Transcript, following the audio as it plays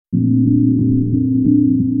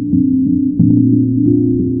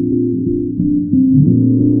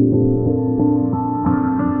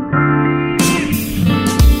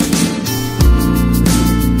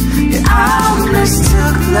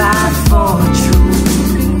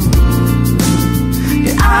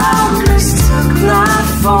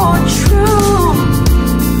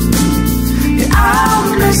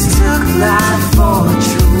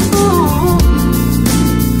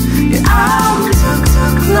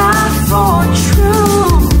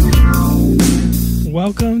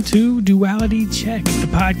Welcome to Duality Check, the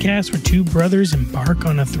podcast where two brothers embark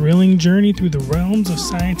on a thrilling journey through the realms of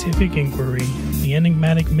scientific inquiry, the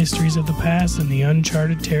enigmatic mysteries of the past, and the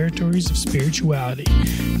uncharted territories of spirituality.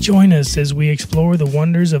 Join us as we explore the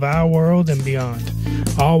wonders of our world and beyond,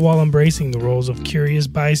 all while embracing the roles of curious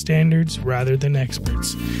bystanders rather than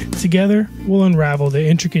experts. Together, we'll unravel the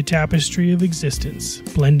intricate tapestry of existence,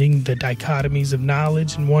 blending the dichotomies of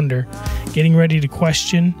knowledge and wonder, getting ready to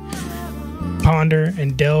question, ponder,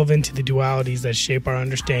 and delve into the dualities that shape our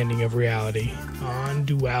understanding of reality on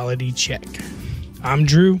Duality Check. I'm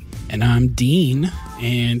Drew. And I'm Dean.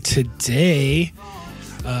 And today,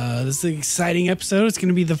 this is an exciting episode. It's going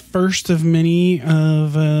to be the first of many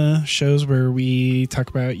of shows where we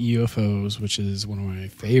talk about UFOs, which is one of my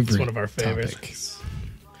favorites. It's one of our favorites. Topics.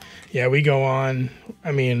 Yeah, we go on.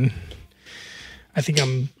 I mean, I think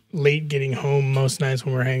I'm late getting home most nights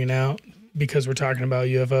when we're hanging out, because we're talking about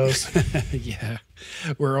UFOs. Yeah.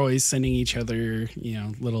 We're always sending each other,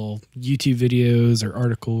 little YouTube videos or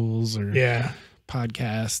articles or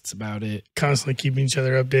podcasts about it. Constantly keeping each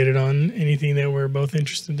other updated on anything that we're both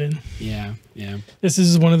interested in. Yeah. This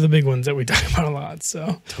is one of the big ones that we talk about a lot,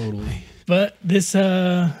 so. Totally. But this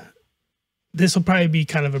will probably be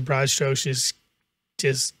kind of a broad stroke,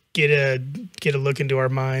 just get a look into our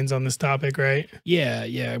minds on this topic, right?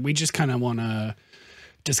 Yeah. We just kind of want to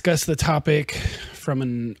discuss the topic from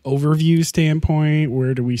an overview standpoint.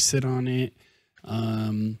 Where do we sit on it?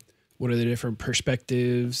 What are the different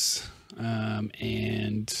perspectives?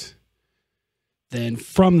 And then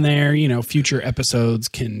from there, future episodes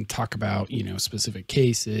can talk about, specific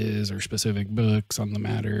cases or specific books on the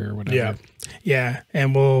matter or whatever. Yeah.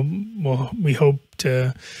 And we hope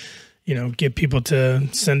to, get people to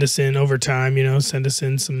send us in over time, send us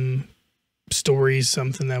in some stories,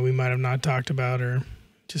 something that we might have not talked about, or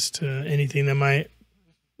just anything that might,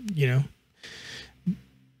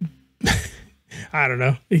 I don't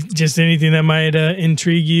know, just anything that might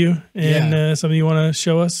intrigue you and something you want to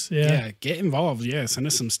show us. Yeah, get involved. Yeah, send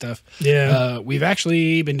us some stuff. Yeah. We've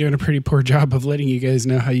actually been doing a pretty poor job of letting you guys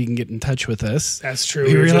know how you can get in touch with us. That's true.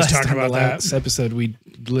 We were just talking about that. Last episode, we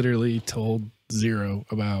literally told zero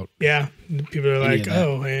about. Yeah, people are like,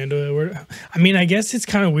 oh, and I guess it's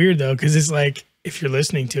kind of weird though, because it's like, if you're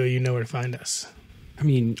listening to it, you know where to find us. I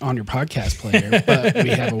mean, on your podcast player, but we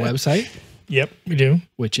have a website. Yep, we do.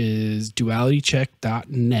 Which is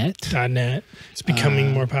dualitycheck.net. It's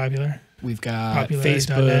becoming more popular. We've got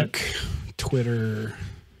Facebook, Twitter,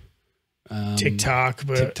 TikTok,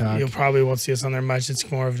 but you probably won't see us on there much.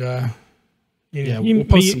 It's more of the... we'll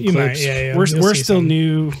post some clips. We're still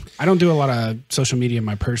new. I don't do a lot of social media in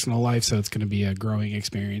my personal life, so it's going to be a growing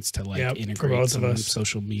experience to integrate some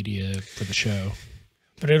social media for the show.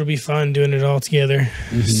 But it'll be fun doing it all together.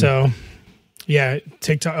 Mm-hmm. So,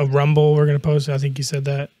 TikTok, Rumble, we're going to post. I think you said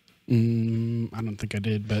that. I don't think I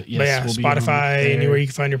did, but yes. We'll Spotify, anywhere you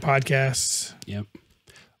can find your podcasts. Yep.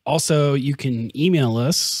 Also, you can email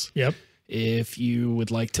us. Yep. If you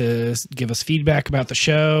would like to give us feedback about the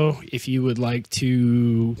show, if you would like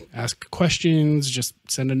to ask questions, just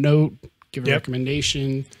send a note, give a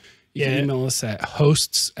recommendation. You can email us at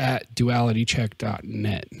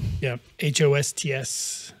hosts@dualitycheck.net. Yep.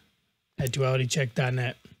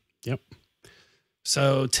 HOSTS@dualitycheck.net. Yep.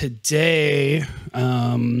 So today,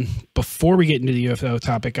 before we get into the UFO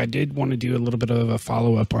topic, I did want to do a little bit of a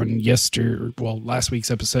follow-up on last week's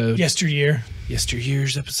episode.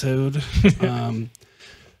 Yesteryear's episode.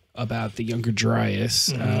 About the Younger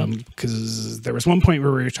Dryas. Because there was one point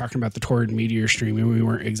where we were talking about the Taurid Meteor Stream, and we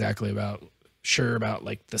weren't exactly sure about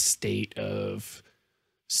like the state of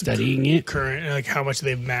studying it, current, like how much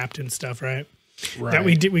they've mapped and stuff, right? That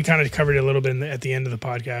we kind of covered it a little bit at the end of the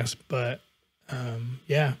podcast, but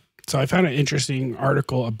so I found an interesting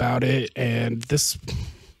article about it, and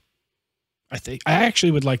I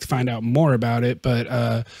actually would like to find out more about it, but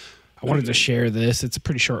I wanted to share this. It's a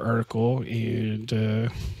pretty short article,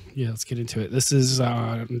 and let's get into it. This is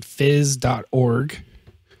on phys.org.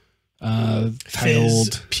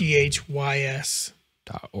 Titled PHYS.org.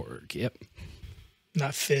 Yep.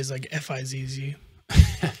 Not fizz, like FIZZ.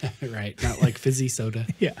 Right. Not like fizzy soda.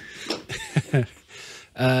 Yeah.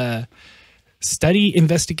 Study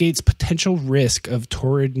investigates potential risk of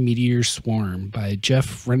Taurid Meteor Swarm by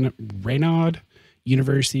Jeff Renaud,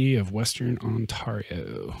 University of Western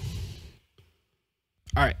Ontario.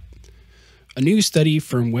 All right. A new study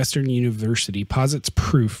from Western University posits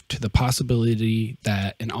proof to the possibility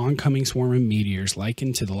that an oncoming swarm of meteors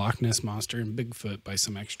likened to the Loch Ness Monster and Bigfoot by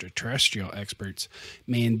some extraterrestrial experts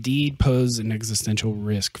may indeed pose an existential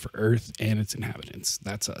risk for Earth and its inhabitants.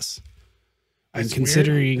 That's us. I'm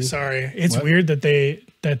considering... Weird. Sorry. It's weird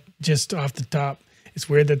that just off the top, it's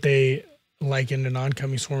weird that they likened an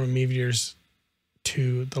oncoming swarm of meteors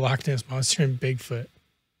to the Loch Ness Monster and Bigfoot.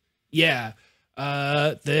 Yeah.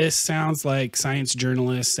 This sounds like science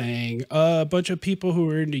journalists saying a bunch of people who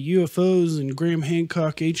are into UFOs and Graham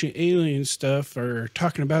Hancock ancient alien stuff are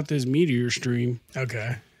talking about this meteor stream.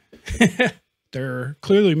 Okay. They're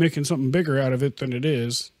clearly making something bigger out of it than it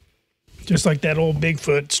is. Just like that old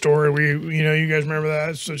Bigfoot story. You guys remember that?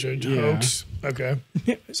 It's such a hoax. Okay.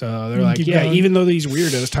 So they're like, even though these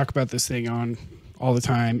weirdos talk about this thing on all the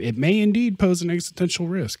time, it may indeed pose an existential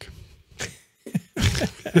risk.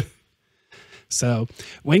 So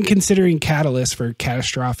when considering catalysts for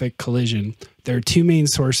catastrophic collision, there are two main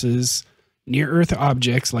sources: near-Earth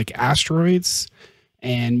objects like asteroids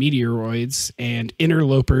and meteoroids, and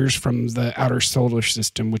interlopers from the outer solar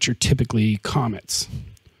system, which are typically comets.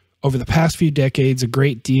 Over the past few decades, a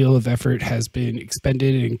great deal of effort has been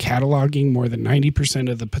expended in cataloging more than 90%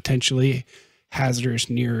 of the potentially hazardous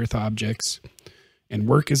near-Earth objects, and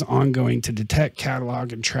work is ongoing to detect,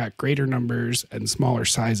 catalog, and track greater numbers and smaller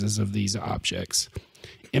sizes of these objects.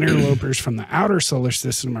 Interlopers from the outer solar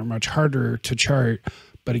system are much harder to chart,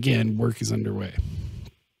 but again, work is underway.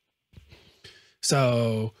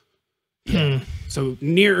 So, so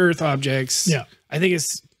near-Earth objects, I think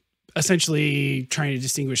it's essentially trying to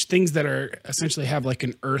distinguish things that are essentially have like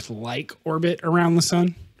an Earth-like orbit around the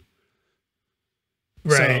sun.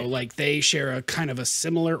 Right. So like they share a kind of a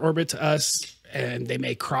similar orbit to us, and they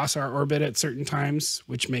may cross our orbit at certain times,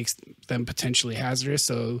 which makes them potentially hazardous.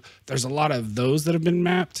 So there's a lot of those that have been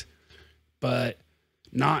mapped, but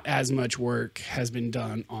not as much work has been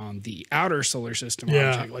done on the outer solar system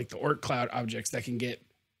object, like the Oort cloud objects that can get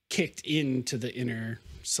kicked into the inner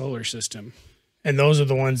solar system. And those are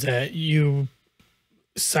the ones that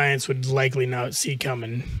science would likely not see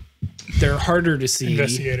coming. They're harder to see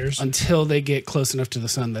investigators until they get close enough to the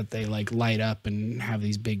sun that they like light up and have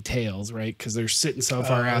these big tails, right? Because they're sitting so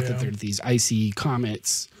far out that they're these icy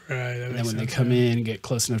comets. Right. And then when they come in and get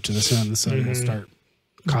close enough to the sun will start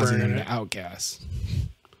causing them to outgas.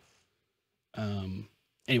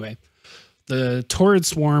 Anyway, the Taurid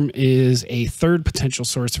Swarm is a third potential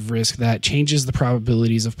source of risk that changes the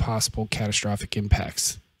probabilities of possible catastrophic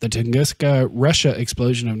impacts. The Tunguska, Russia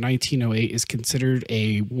explosion of 1908 is considered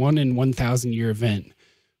a 1 in 1,000 year event,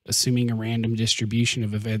 assuming a random distribution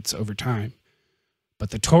of events over time. But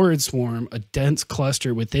the Taurid Swarm, a dense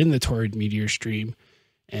cluster within the Taurid meteor stream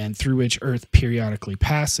and through which Earth periodically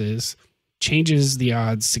passes, changes the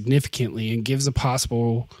odds significantly and gives a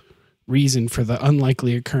possible reason for the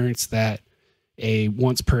unlikely occurrence that a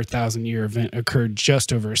once per 1,000 year event occurred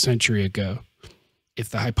just over a century ago. If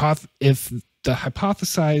the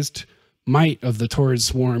hypothesized might of the Taurid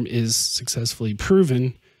Swarm is successfully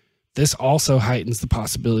proven, this also heightens the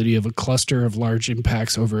possibility of a cluster of large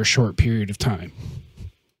impacts over a short period of time.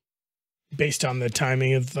 Based on the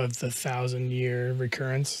timing of the 1,000-year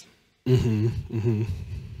recurrence?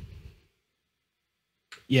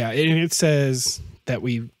 Yeah, and it says that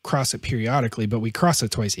we cross it periodically, but we cross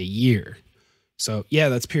it twice a year. So, yeah,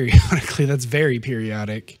 that's periodically. That's very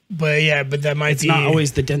periodic. But, that might be... It's not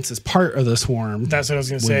always the densest part of the swarm. That's what I was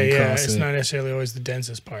going to say. Yeah, it's not necessarily always the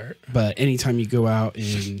densest part. But anytime you go out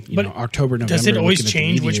in October, November... Does it always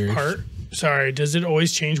change which part? Sorry, does it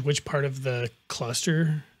always change which part of the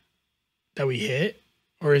cluster that we hit?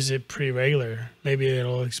 Or is it pretty regular? Maybe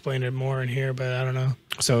it'll explain it more in here, but I don't know.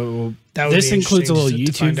 So, this includes a little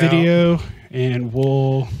YouTube video, and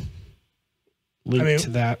we'll... link to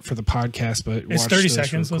that for the podcast, but it's 30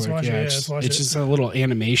 seconds. Let's watch it. Let's watch it. It's just a little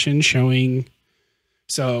animation showing.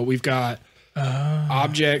 So we've got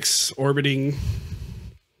objects orbiting,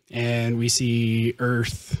 and we see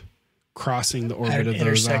Earth crossing the orbit of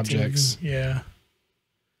those objects. Yeah.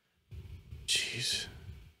 Jeez.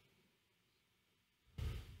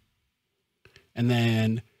 And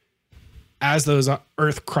then as those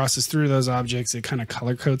Earth crosses through those objects, it kind of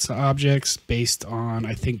color codes the objects based on,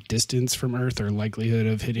 I think, distance from Earth or likelihood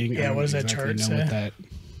of hitting. Yeah, what does that chart say? What that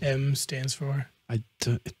M stands for? It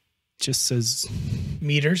just says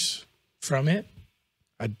meters from it.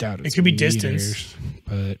 I doubt it could be meters, distance,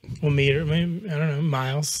 but meter. Maybe, I don't know,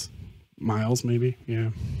 miles. miles, maybe. Yeah.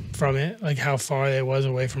 From it, like how far it was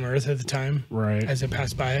away from Earth at the time, Right. as it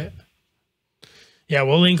passed by it. Yeah,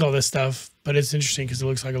 we'll link all this stuff, but it's interesting because it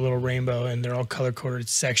looks like a little rainbow, and they're all color-coded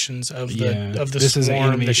sections of the This is an swarm,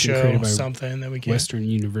 the animation show, created by something that we can. Western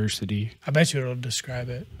University. I bet you it'll describe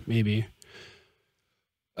it. Maybe.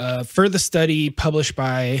 For the study published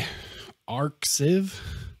by ARXIV,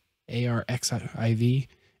 ARXIV,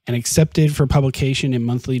 and accepted for publication in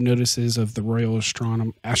monthly notices of the Royal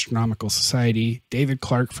Astronomical Society, David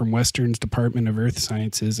Clark from Western's Department of Earth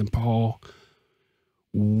Sciences and Paul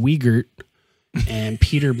Wiegert and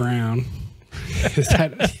Peter Brown. Is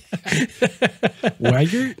that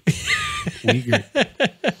Wiegert?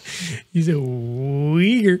 Wiegert. He's a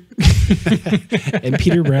Uyghur. And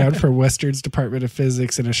Peter Brown from Western's Department of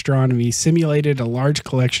Physics and Astronomy simulated a large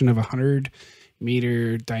collection of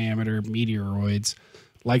 100-meter diameter meteoroids,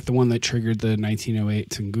 like the one that triggered the 1908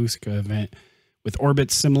 Tunguska event, with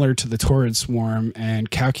orbits similar to the Taurid Swarm, and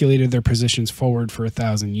calculated their positions forward for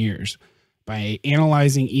 1,000 years. By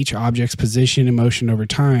analyzing each object's position and motion over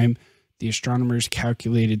time, the astronomers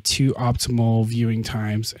calculated 2 optimal viewing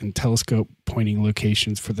times and telescope pointing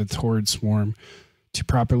locations for the Taurid Swarm to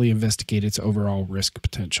properly investigate its overall risk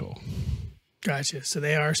potential. Gotcha. So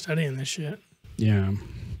they are studying this shit. Yeah.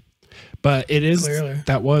 But it is, Clearly.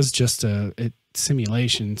 that was just a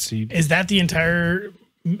simulation. So Is that the entire,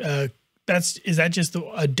 is that just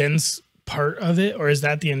a dense part of it, or is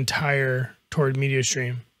that the entire Taurid meteor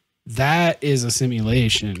stream? that is a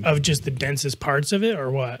simulation. Of just the densest parts of it,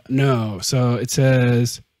 or what? No. So it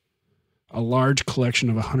says a large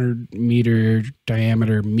collection of 100-meter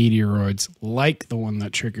diameter meteoroids like the one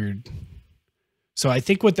that triggered. So I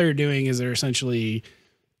think what they're doing is they're essentially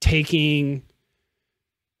taking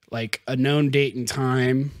like a known date and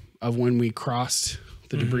time of when we crossed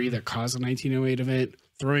the debris that caused the 1908 event,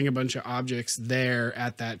 throwing a bunch of objects there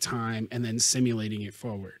at that time, and then simulating it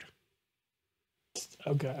forward.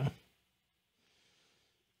 Okay.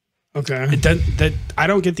 Okay. It doesn't, that I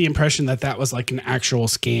don't get the impression that that was like an actual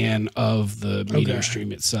scan of the meteor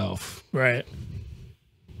stream itself. Right.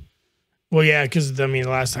 Well, yeah, because I mean, the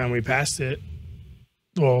last time we passed it,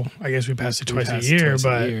 well, I guess we passed it twice a year,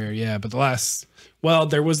 but yeah, but the last, well,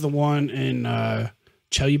 there was the one in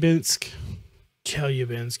Chelyabinsk,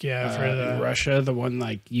 yeah, for in Russia, the one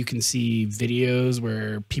like you can see videos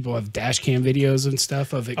where people have dash cam videos and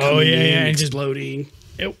stuff of it coming in and exploding.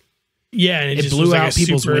 And it It just blew was like out a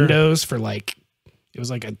people's super- windows for like, it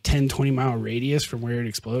was like a 10, 20 mile radius from where it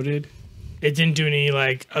exploded. It didn't do any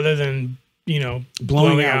like other than, you know,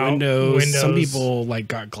 Blowing out windows. Some people like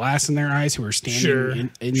got glass in their eyes who were standing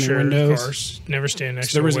in their windows. Of course. Never stand next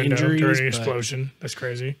So there to a was window injuries, during an but- explosion. That's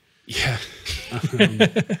crazy. Yeah.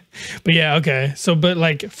 But yeah, okay. So, but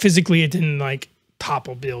like physically, it didn't like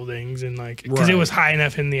topple buildings and like because it Right. was high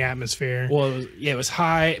enough in the atmosphere. Well, it was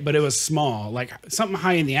high, but it was small. Like something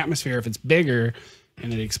high in the atmosphere, if it's bigger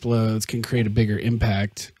and it explodes, can create a bigger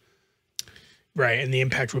impact. Right, and the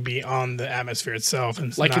impact would be on the atmosphere itself,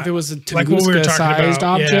 and Like if it was a like what we were talking Tunguska-sized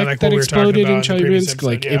about. object Yeah, like that what we were talking exploded in about in the previous Chelyabinsk, episode,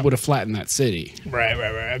 like yeah. it would have flattened that city. Right.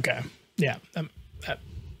 Okay. Yeah,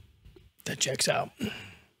 that checks out.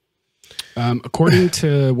 According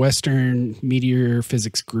to Western Meteor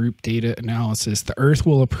Physics Group data analysis, the Earth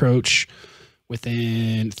will approach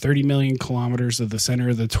within 30 million kilometers of the center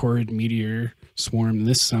of the Taurid Meteor Swarm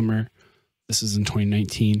this summer. This is in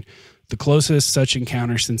 2019. The closest such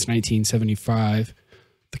encounter since 1975.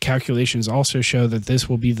 The calculations also show that this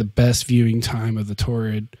will be the best viewing time of the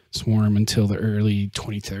Taurid Swarm until the early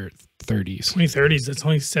 2030s. 2030s. That's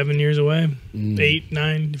only 7 years away. 8,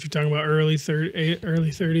 9. If you're talking about early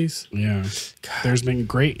 30s. Yeah. There's been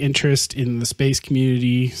great interest in the space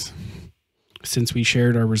community since we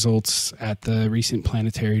shared our results at the recent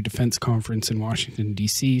Planetary Defense Conference in Washington,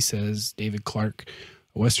 D.C., says David Clark,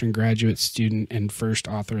 a Western graduate student and first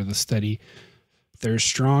author of the study. There's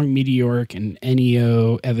strong meteoric and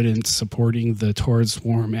NEO evidence supporting the Taurid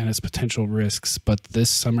Swarm and its potential risks, but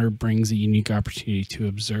this summer brings a unique opportunity to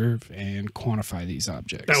observe and quantify these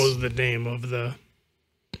objects. That was the name of the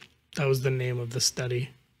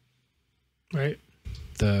study, right?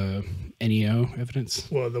 The NEO evidence.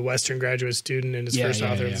 Well, the Western graduate student and his first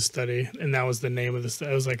author of the study, and that was the name of the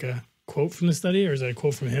study. It was like a quote from the study, or is that a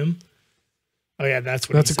quote from him? Oh yeah, that's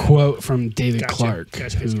what. That's a said. quote from David Gotcha. Clark,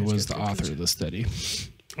 Gotcha. who was the author of the study.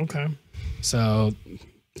 Okay. So, Is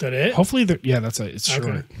that it? hopefully, it's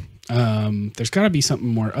short. Okay. There's got to be something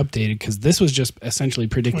more updated because this was just essentially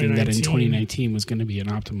predicting that in 2019 2019 was going to be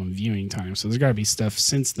an optimum viewing time. So there's got to be stuff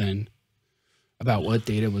since then about what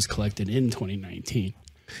data was collected in 2019.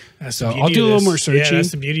 That's So the beauty I'll do of a little this. more searching. Yeah, that's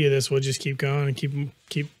the beauty of this. We'll just keep going and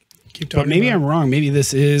keep keep talking. But maybe about I'm wrong. Maybe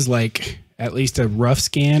this is like at least a rough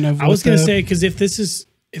scan of. I was going to say, because if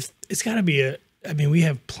it's got to be I mean, we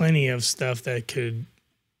have plenty of stuff that could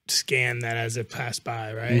scan that as it passed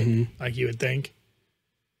by, right? Mm-hmm. Like you would think.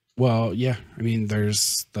 Well, yeah. I mean,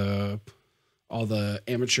 there's all the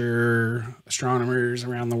amateur astronomers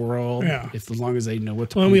around the world. Yeah. As long as they know what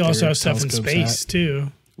to. Well, and we also have stuff in space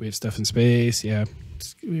too. We have stuff in space. Yeah.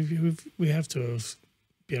 We have to have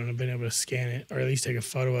been able to scan it, or at least take a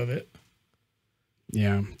photo of it.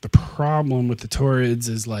 Yeah. The problem with the Taurids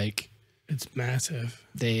is like it's massive.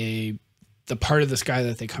 The part of the sky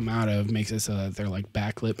that they come out of makes it so that they're like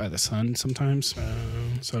backlit by the sun sometimes.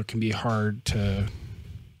 So it can be hard to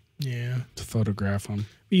photograph them.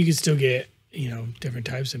 But you can still get, different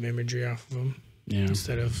types of imagery off of them. Yeah.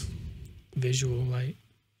 Instead of visual light.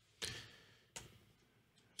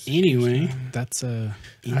 Anyway, that's a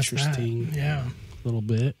interesting little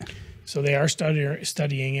bit. So they are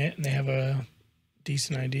studying it, and they have a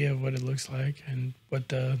decent idea of what it looks like and what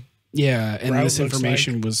the and this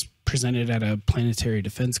information was presented at a planetary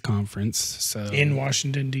defense conference. So in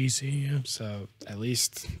Washington, D.C. Yeah. So at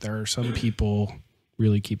least there are some people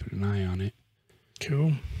really keeping an eye on it.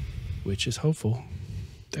 Cool. Which is hopeful.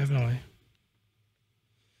 Definitely.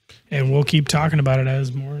 And we'll keep talking about it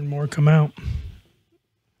as more and more come out.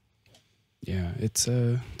 Yeah, it's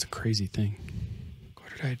a crazy thing. What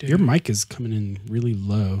did I do? Your mic is coming in really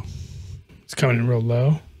low. It's coming in real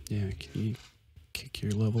low. Yeah, can you kick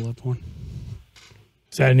your level up one?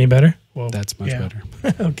 Is that any better? Well, that's much better.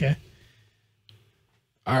 Okay.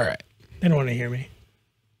 All right. They don't want to hear me.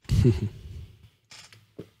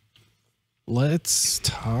 Let's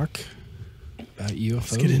talk about UFOs.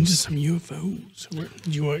 Let's get into some UFOs.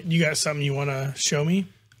 You got something you want to show me?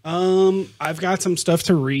 I've got some stuff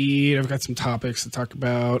to read. I've got some topics to talk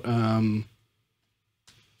about.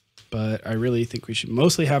 But I really think we should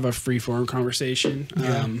mostly have a free-form conversation.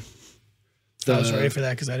 Yeah. I was ready for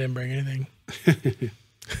that because I didn't bring anything.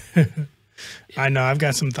 I know I've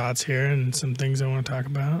got some thoughts here and some things I want to talk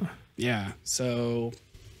about. Yeah. So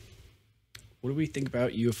what do we think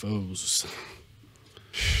about UFOs?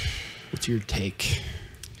 What's your take?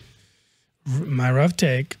 My rough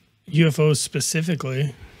take, UFOs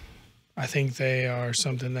specifically, I think they are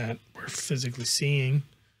something that we're physically seeing,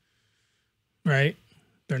 right?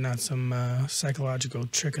 They're not some psychological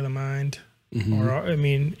trick of the mind. Mm-hmm. Or, I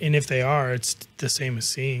mean, and if they are, it's the same as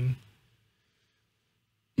seeing.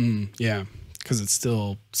 Yeah, because it's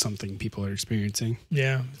still something people are experiencing.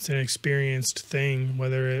 Yeah, it's an experienced thing,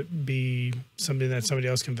 whether it be something that somebody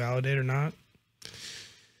else can validate or not.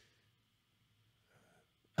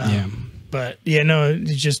 But yeah, no,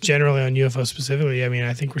 just generally on UFO specifically, I mean,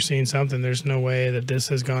 I think we're seeing something. There's no way that this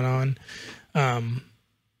has gone on.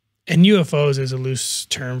 And UFOs is a loose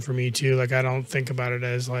term for me too. Like, I don't think about it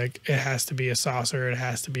as like, it has to be a saucer, it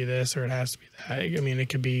has to be this, or it has to be that. I mean, it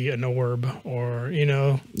could be an orb or,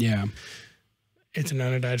 Yeah. It's an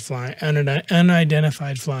unidentified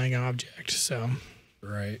flying object. So.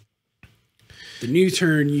 Right. The new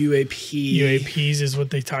term UAP. UAPs is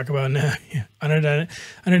what they talk about now. Yeah.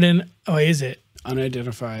 Is it?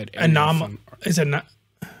 Unidentified. Is it not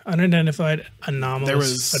unidentified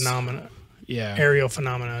anomalous phenomena? Yeah. Aerial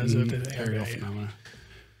phenomena is what they say. Aerial phenomena.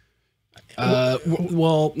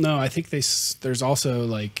 Well, no, I think there's also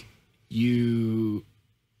like UAP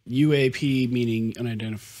meaning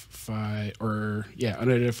unidentified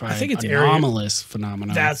unidentified. I think it's anomalous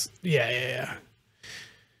phenomena. That's yeah.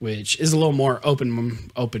 Which is a little more open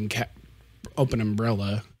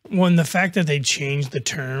umbrella. Well, and the fact that they changed the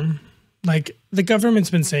term, like the government's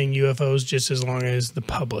been saying UFOs just as long as the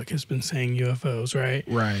public has been saying UFOs, right?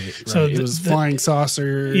 Right. So it was flying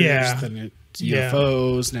saucers. Yeah. Then it's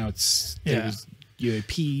UFOs. Now it was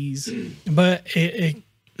UAPs. But I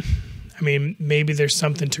mean, maybe there's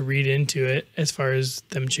something to read into it as far as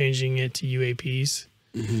them changing it to UAPs.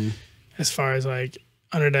 Mm-hmm. As far as like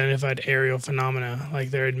unidentified aerial phenomena,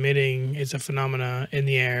 like they're admitting it's a phenomena in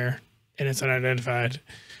the air and it's unidentified.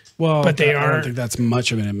 Well, but I don't think that's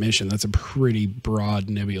much of an admission. That's a pretty broad,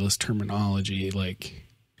 nebulous terminology. Like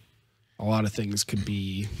a lot of things could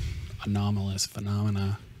be anomalous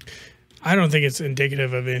phenomena. I don't think it's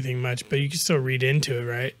indicative of anything much, but you can still read into it,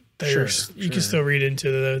 right? You can still read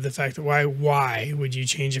into the fact that why would you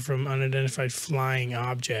change it from unidentified flying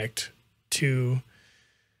object to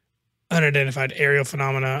unidentified aerial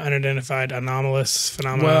phenomena, unidentified anomalous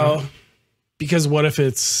phenomena? Well, because what if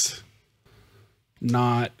it's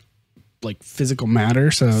not like physical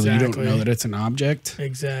matter, so you don't know that it's an object?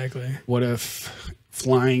 Exactly. What if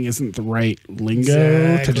flying isn't the right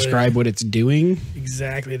lingo to describe what it's doing?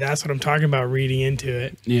 Exactly. That's what I'm talking about, reading into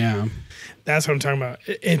it. Yeah. That's what I'm talking about.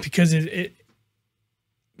 Because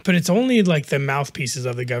but it's only like the mouthpieces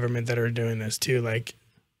of the government that are doing this too. Like,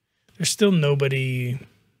 there's still nobody.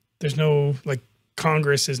 There's no like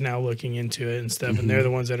Congress is now looking into it and stuff, and they're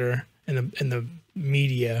the ones that are in the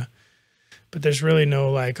media. But there's really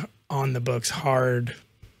no like on the books hard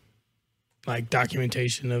like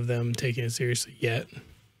documentation of them taking it seriously yet.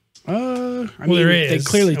 I mean, there is. they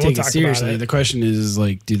clearly take it seriously. It. The question is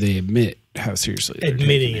like, do they admit how seriously they're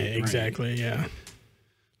admitting taking it? Right? Exactly. Yeah.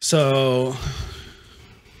 So,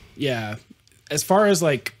 yeah, as far as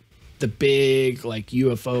like the big like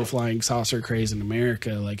UFO flying saucer craze in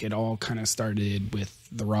America, like it all kind of started with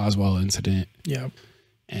the Roswell incident. Yep.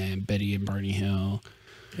 And Betty and Barney Hill.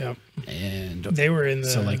 Yep. And they were in the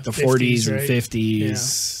so like the 40s, 40s and right? 50s. Yeah.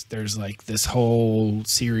 There's like this whole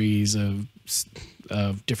series of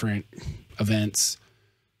different events.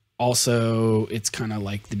 Also, it's kind of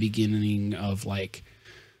like the beginning of like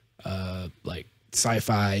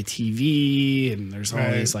sci-fi TV, and there's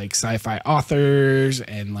all these like sci-fi authors,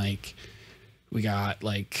 and like we got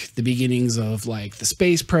like the beginnings of like the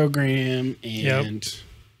space program, and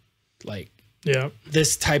like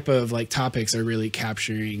this type of like topics are really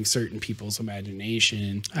capturing certain people's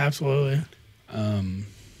imagination. Absolutely.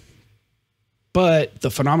 But the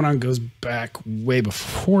phenomenon goes back way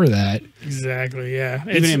before that. Exactly. Yeah.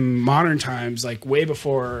 Even in modern times, like way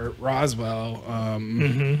before Roswell.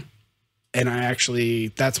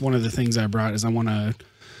 And that's one of the things I brought is I want to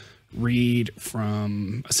read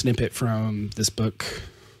from a snippet from this book.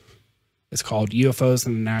 It's called UFOs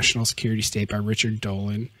in the National Security State by Richard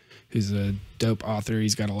Nolan, who's a dope author.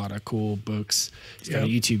 He's got a lot of cool books. He's got a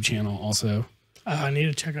YouTube channel also. I need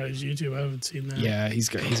to check out his YouTube. I haven't seen that. Yeah, he's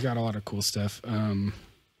got a lot of cool stuff.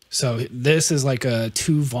 So this is like a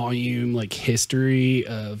 2-volume like history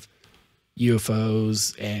of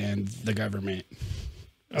UFOs and the government,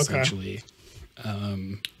 essentially.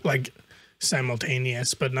 Like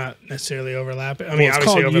simultaneous, but not necessarily overlapping. I mean, it's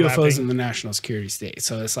called UFOs in the National Security State.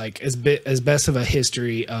 So it's like as best of a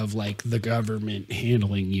history of like the government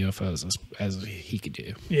handling UFOs as he could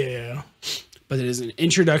do. Yeah. But it is an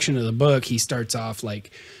introduction to the book. He starts off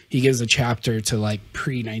like he gives a chapter to like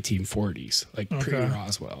pre-1940s, like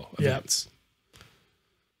pre-Roswell events.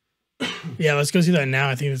 Yeah, let's go through that now.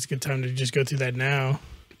 I think it's a good time to just go through that now.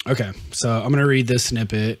 Okay, so I'm going to read this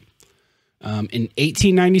snippet. In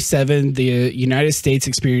 1897, the United States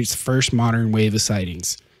experienced the first modern wave of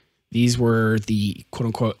sightings. These were the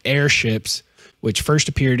quote-unquote airships, which first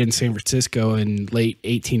appeared in San Francisco in late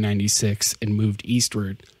 1896 and moved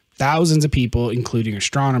eastward. Thousands of people, including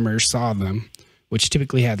astronomers, saw them, which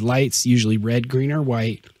typically had lights, usually red, green, or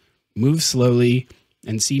white, moved slowly,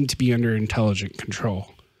 and seemed to be under intelligent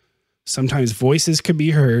control. Sometimes voices could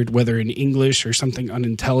be heard, whether in English or something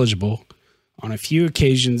unintelligible. On a few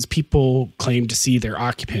occasions, people claimed to see their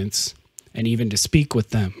occupants and even to speak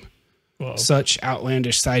with them. Whoa. Such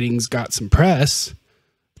outlandish sightings got some press.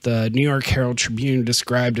 The New York Herald Tribune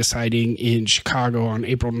described a sighting in Chicago on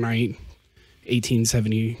April 9th,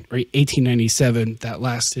 1897 that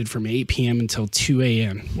lasted from 8 p.m. until 2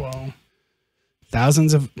 a.m. Wow.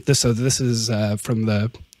 Thousands of this. So this is from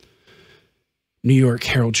the New York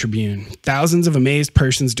Herald Tribune. Thousands of amazed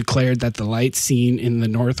persons declared that the lights seen in the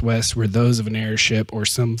northwest were those of an airship or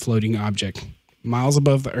some floating object. Miles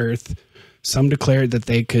above the earth, some declared that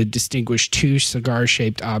they could distinguish 2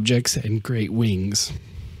 cigar-shaped objects and great wings,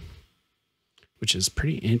 which is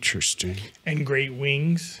pretty interesting. And great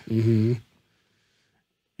wings? Mm-hmm.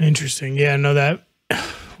 Interesting. Yeah, no, that.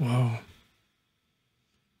 Whoa.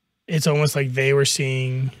 It's almost like they were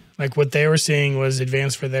seeing, like what they were seeing was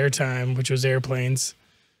advanced for their time, which was airplanes.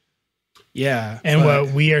 Yeah. And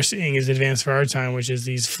what we are seeing is advanced for our time, which is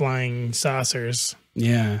these flying saucers.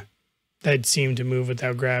 Yeah. That seem to move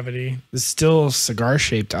without gravity. There's still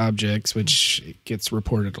cigar-shaped objects, which gets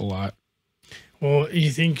reported a lot. Well, you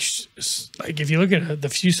think, like, if you look at the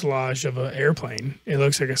fuselage of an airplane, it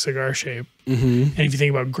looks like a cigar shape. Mm-hmm. And if you think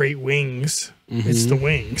about great wings, it's the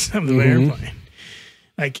wings of the airplane.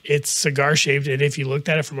 Like, it's cigar shaped. And if you looked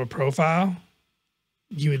at it from a profile,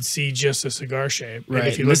 you would see just a cigar shape. Right. And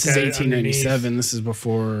if you this is at 1897. This is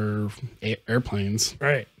before airplanes.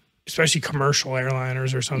 Right. Especially commercial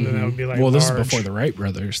airliners or something that would be like well, this large. is before the Wright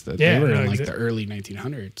brothers. They were in like the early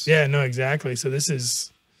 1900s. Yeah, no, exactly. So this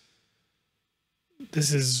is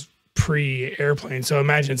pre-airplane. So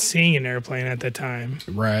imagine seeing an airplane at that time.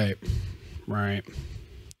 Right. Right.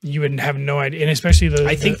 you would have no idea, and especially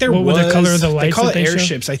I think there what was the color of the lights. They call it show?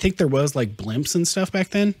 airships. I think there was like blimps and stuff back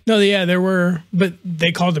then. No, yeah, there were, but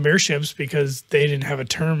they called them airships because they didn't have a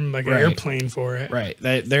term like an Right. airplane for it. Right.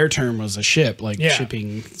 Their term was a ship, like Yeah.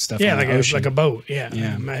 shipping stuff. Yeah, on like the ocean. like a boat. Yeah,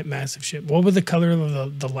 Yeah. Massive ship. What were the color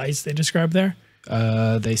of the lights they described there?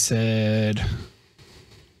 They said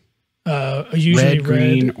Usually red,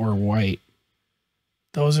 green, or white.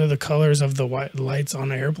 Those are the colors of the white lights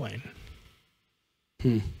on an airplane.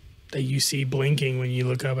 Hmm. That you see blinking when you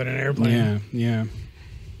look up at an airplane. Yeah,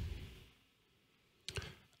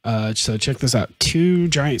 yeah. So check this out. 2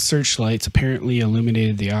 giant searchlights apparently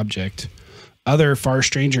illuminated the object. Other far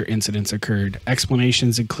stranger incidents occurred.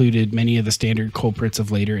 Explanations included many of the standard culprits of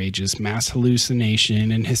later ages: mass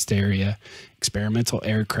hallucination and hysteria, experimental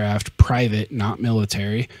aircraft, private, not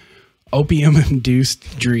military,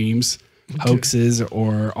 opium-induced dreams, hoaxes,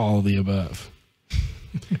 or all of the above.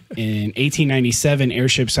 In 1897,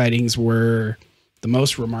 airship sightings were the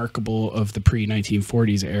most remarkable of the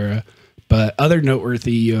pre-1940s era, but other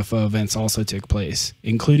noteworthy UFO events also took place,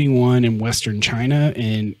 including one in Western China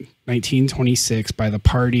in 1926 by the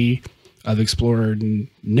party of explorer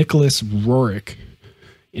Nicholas Roerich.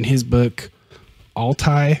 In his book,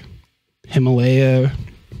 Altai, Himalaya,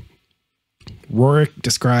 Roerich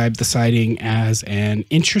described the sighting as an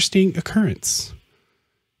interesting occurrence.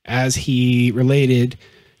 As he related,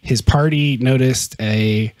 his party noticed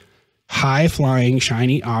a high-flying,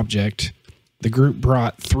 shiny object. The group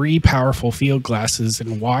brought 3 powerful field glasses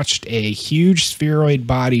and watched a huge spheroid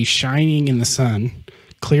body shining in the sun,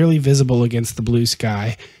 clearly visible against the blue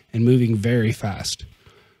sky and moving very fast.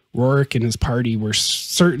 Roerich and his party were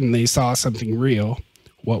certain they saw something real.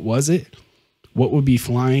 What was it? What would be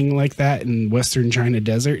flying like that in Western China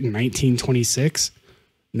desert in 1926?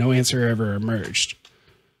 No answer ever emerged.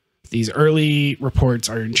 These early reports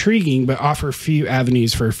are intriguing, but offer few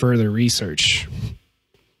avenues for further research.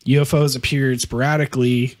 UFOs appeared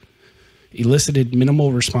sporadically, elicited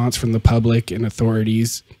minimal response from the public and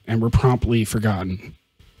authorities, and were promptly forgotten.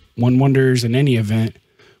 One wonders, in any event,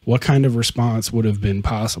 what kind of response would have been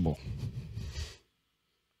possible.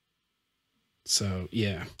 So,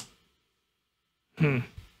 yeah. And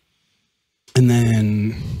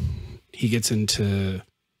then he gets into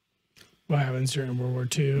What happens during World War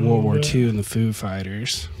II? World War II and the Foo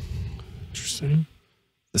Fighters. Interesting.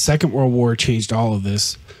 The Second World War changed all of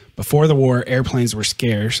this. Before the war, airplanes were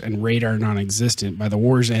scarce and radar non-existent. By the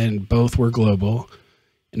war's end, both were global.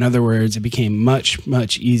 In other words, it became much,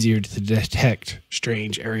 much easier to detect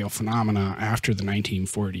strange aerial phenomena after the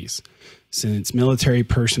 1940s. Since military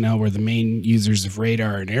personnel were the main users of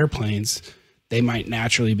radar and airplanes, they might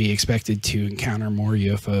naturally be expected to encounter more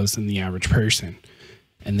UFOs than the average person.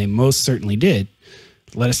 And they most certainly did.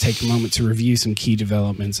 Let us take a moment to review some key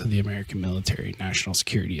developments of the American military national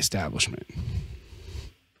security establishment.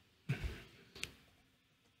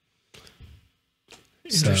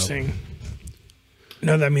 Interesting.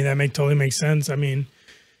 No, that totally makes sense. I mean,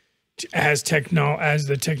 as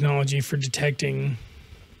the technology for detecting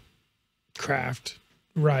craft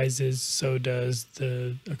rises, so does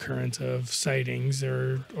the occurrence of sightings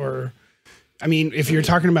or I mean, if you're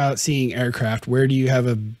talking about seeing aircraft, where do you have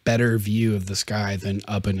a better view of the sky than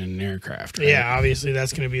up in an aircraft? Right? Yeah, obviously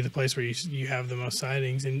that's going to be the place where you have the most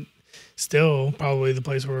sightings, and still probably the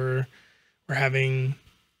place where we're having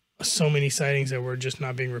so many sightings that were just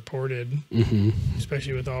not being reported,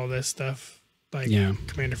 especially with all this stuff like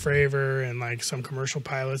Commander Fravor and like some commercial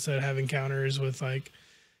pilots that have encounters with like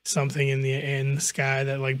something in the sky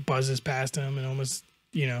that like buzzes past them and almost,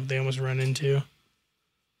 they almost run into.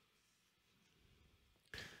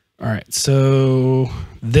 All right, so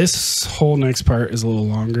this whole next part is a little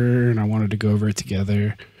longer, and I wanted to go over it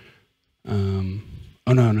together. Oh,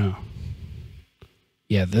 no.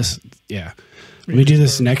 Yeah, Let me do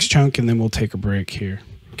this next chunk, and then we'll take a break here.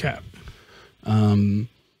 Okay. A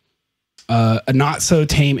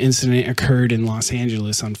not-so-tame incident occurred in Los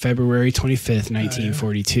Angeles on February 25th,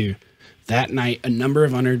 1942. That night, a number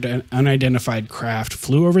of unidentified craft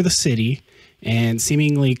flew over the city and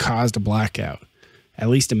seemingly caused a blackout. At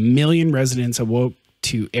least 1 million residents awoke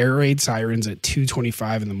to air raid sirens at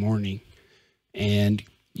 2:25 in the morning, and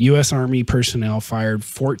U.S. Army personnel fired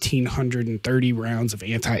 1,430 rounds of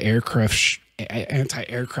anti-aircraft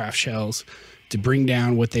shells to bring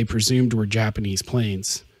down what they presumed were Japanese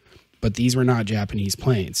planes. But these were not Japanese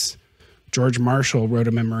planes. George Marshall wrote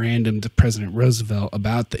a memorandum to President Roosevelt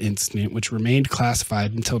about the incident, which remained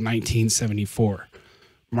classified until 1974.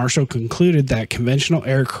 Marshall concluded that conventional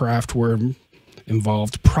aircraft were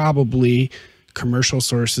involved, probably commercial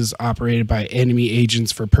sources operated by enemy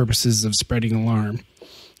agents for purposes of spreading alarm.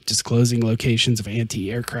 disclosing locations of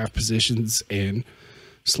anti-aircraft positions and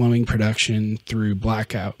slowing production through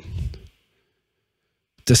blackout.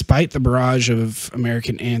 Despite the barrage of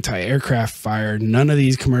American anti-aircraft fire, none of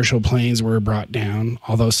these commercial planes were brought down,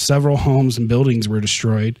 although several homes and buildings were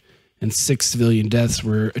destroyed and 6 civilian deaths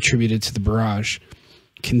were attributed to the barrage.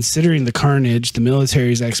 Considering the carnage, the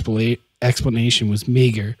military's explanation was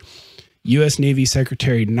meager. U.S. Navy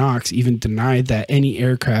Secretary Knox even denied that any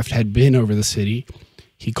aircraft had been over the city.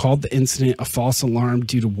 He called the incident a false alarm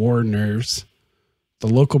due to war nerves. The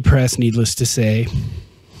local press, needless to say,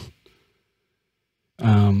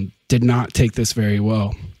 did not take this very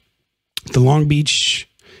well. The Long Beach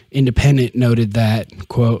Independent noted that,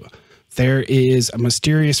 quote, there is a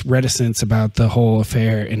mysterious reticence about the whole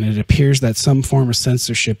affair, and it appears that some form of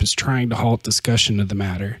censorship is trying to halt discussion of the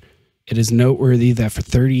matter. It is noteworthy that for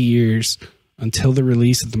 30 years, until the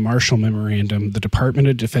release of the Marshall Memorandum, the Department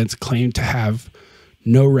of Defense claimed to have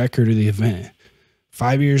no record of the event.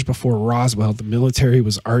 5 years before Roswell, the military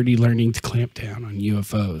was already learning to clamp down on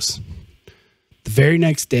UFOs. The very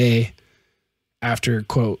next day, after,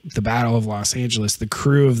 quote, the Battle of Los Angeles, the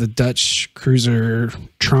crew of the Dutch cruiser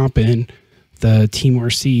Trompen, the Timor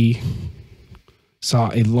Sea, saw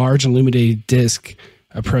a large illuminated disc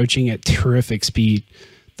approaching at terrific speed.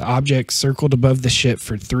 The object circled above the ship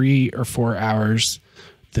for 3 or 4 hours,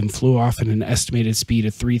 then flew off at an estimated speed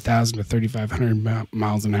of 3,000 to 3,500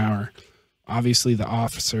 miles an hour. Obviously, the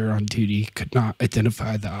officer on duty could not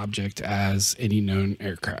identify the object as any known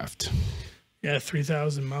aircraft. Yeah,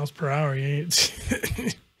 3,000 miles per hour.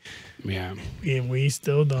 Yeah. We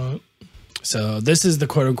still don't. So this is the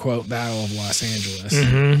quote-unquote Battle of Los Angeles.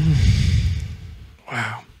 Mm-hmm.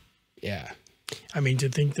 Wow. Yeah. I mean, to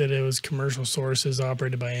think that it was commercial sources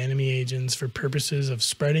operated by enemy agents for purposes of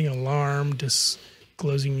spreading alarm,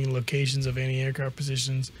 disclosing locations of anti-aircraft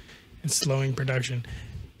positions, and slowing production.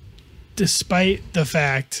 Despite the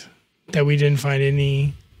fact that we didn't find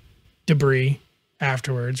any debris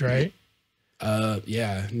afterwards, right?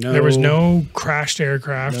 Yeah. No. There was no crashed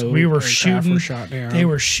aircraft. We were shooting. Shot down. They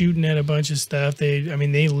were shooting at a bunch of stuff. They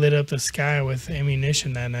lit up the sky with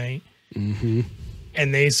ammunition that night. Mm-hmm.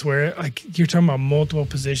 And they swear, like, you're talking about multiple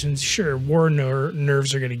positions. Sure, war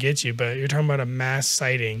nerves are going to get you, but you're talking about a mass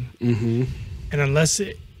sighting. Mm-hmm. And unless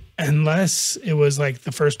it was like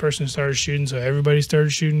the first person started shooting, so everybody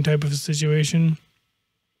started shooting type of a situation.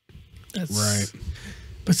 That's right.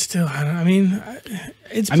 But still, it's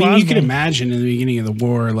plausible. I mean, you can imagine in the beginning of the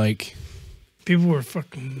war, like, people were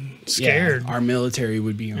fucking scared. Yeah, our military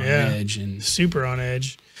would be on edge and super on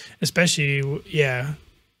edge, especially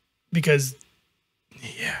because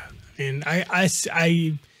I mean, I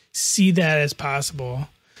see that as possible,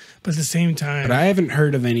 but at the same time, but I haven't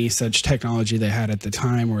heard of any such technology they had at the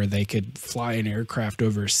time where they could fly an aircraft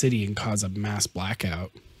over a city and cause a mass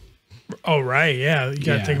blackout. Oh, right. Yeah. You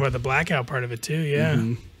got to think about the blackout part of it too. Yeah.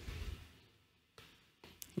 Mm-hmm.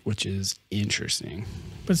 Which is interesting.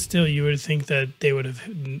 But still, you would think that they would have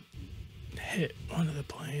hit one of the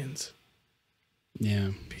planes. Yeah.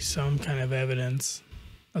 Be some kind of evidence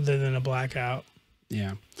other than a blackout.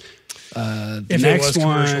 Yeah. The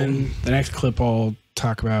next clip I'll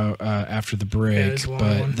talk about after the break,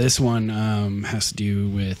 but this one has to do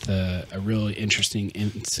with a really interesting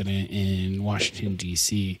incident in Washington,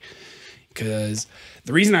 D.C., because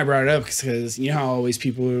the reason I brought it up is because you know how always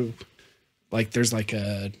people like there's like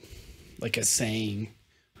a saying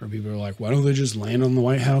where people are like, why don't they just land on the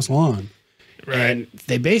White House lawn? Right. And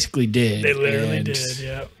they basically did. They literally did.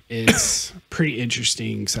 Yeah. It's pretty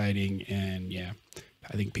interesting, exciting, and yeah,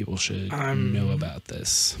 I think people should know about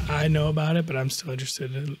this. I know about it, but I'm still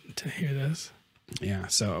interested to hear this. Yeah.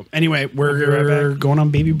 So anyway, we're going on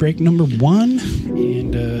baby break number 1,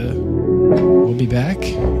 and we'll be back.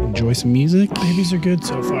 Enjoy some music. Babies are good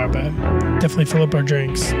so far, but definitely fill up our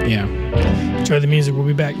drinks. Yeah. Enjoy the music. We'll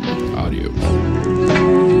be back. Audio.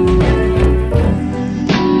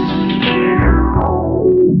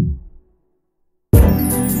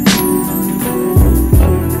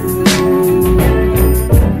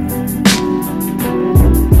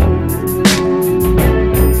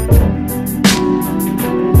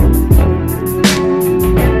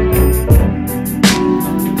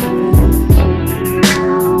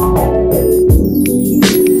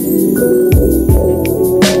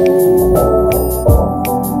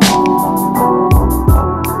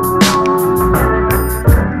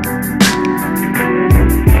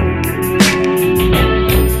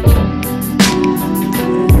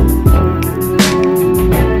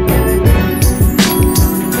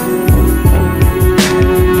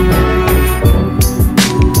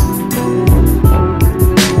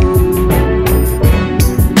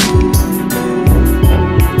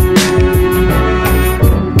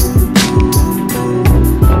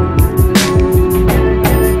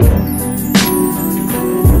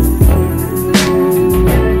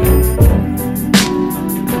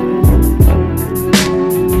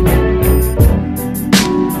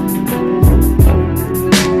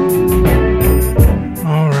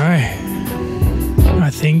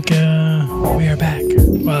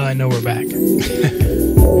 I know we're back. Let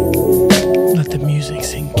the music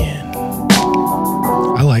sink in.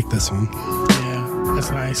 I like this one. Yeah,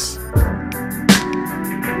 that's nice.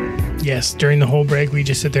 Yes, during the whole break, we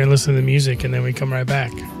just sit there and listen to the music, and then we come right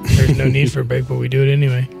back. There's no need for a break, but we do it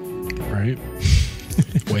anyway. Right.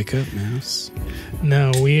 Wake up, mouse.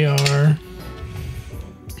 No, we are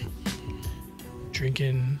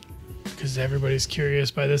drinking, because everybody's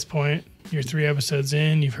curious by this point. You're 3 episodes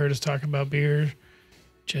in. You've heard us talk about beer.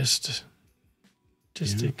 Just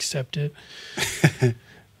accept it.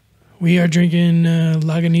 We are drinking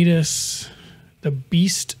Lagunitas, the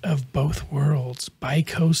Beast of Both Worlds,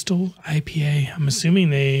 Bicoastal IPA. I'm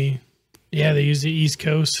assuming they use the East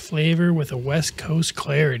Coast flavor with a West Coast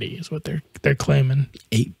clarity is what they're claiming.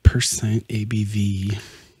 8% ABV.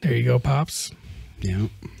 There you go, Pops. Yeah.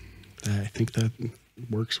 I think that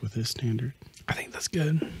works with this standard. I think that's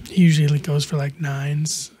good. He usually goes for like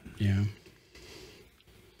 9s. Yeah.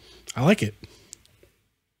 I like it.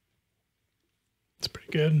 It's pretty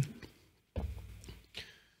good.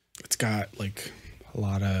 It's got like a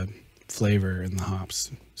lot of flavor in the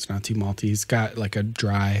hops. It's not too malty. It's got like a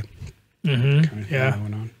dry kind of thing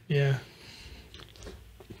going on. Yeah.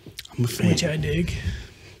 I'm a fan. Which I dig.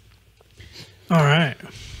 All right.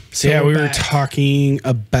 So we were talking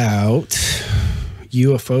about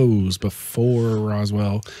UFOs before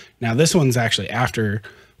Roswell. Now this one's actually after,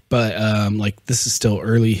 but like this is still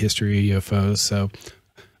early history of UFOs. So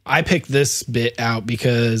I picked this bit out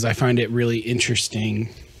because I find it really interesting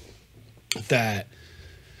that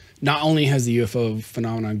not only has the UFO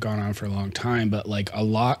phenomenon gone on for a long time, but like a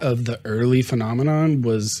lot of the early phenomenon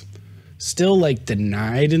was still like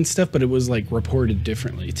denied and stuff, but it was like reported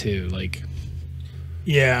differently too. Like,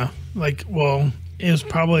 yeah, like, well, it was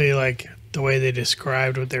probably like the way they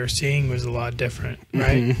described what they were seeing was a lot different,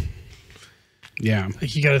 right? Mm-hmm. Yeah.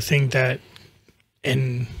 Like you got to think that,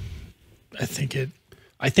 and I think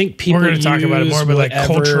people we're going to talk about it more, but like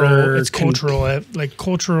cultural.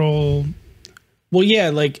 Well, yeah,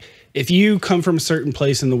 like if you come from a certain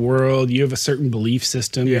place in the world, you have a certain belief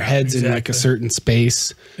system, your head's in like a certain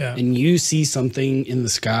space, and you see something in the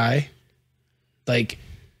sky, like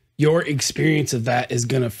your experience of that is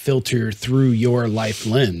going to filter through your life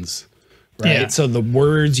lens, right? Yeah. So the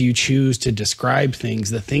words you choose to describe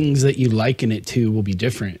things, the things that you liken it to will be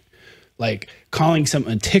different. Like calling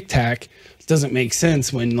something a Tic Tac doesn't make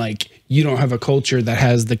sense when like you don't have a culture that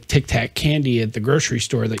has the Tic Tac candy at the grocery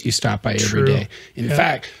store that you stop by every day. In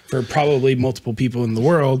fact, for probably multiple people in the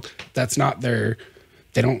world, that's not they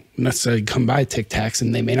don't necessarily come by Tic Tacs,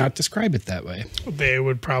 and they may not describe it that way. They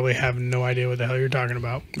would probably have no idea what the hell you're talking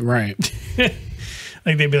about. Right.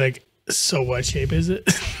 Like they'd be like, so what shape is it?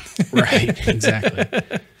 Right, exactly.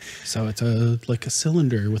 So it's like a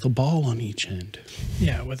cylinder with a ball on each end.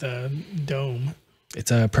 Yeah, with a dome.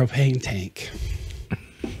 It's a propane tank.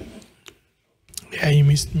 Yeah, you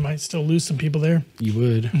might still lose some people there. You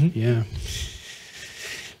would, yeah.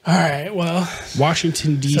 All right, well.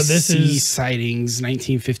 Washington, D.C. sightings,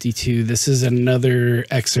 1952. This is another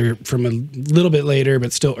excerpt from a little bit later,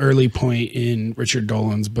 but still early point in Richard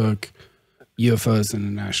Nolan's book, UFOs in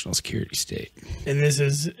the National Security State. And this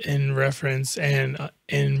is in reference and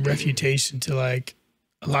in refutation to like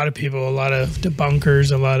a lot of people, a lot of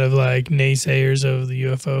debunkers, a lot of like naysayers of the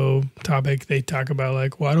UFO topic. They talk about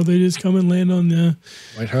like, why don't they just come and land on the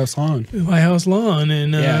White House lawn?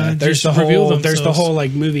 And there's the whole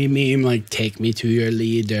like movie meme, like take me to your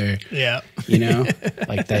leader. Yeah, you know,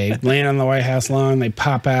 like they land on the White House lawn, they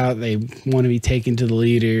pop out, they want to be taken to the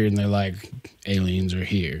leader, and they're like, aliens are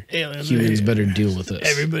here. Humans better deal with us.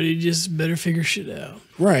 Everybody just better figure shit out.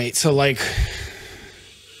 Right. So like,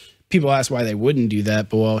 people ask why they wouldn't do that,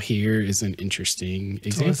 but well, here is an interesting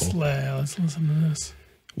example. Let's listen to this.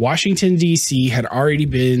 Washington, D.C. had already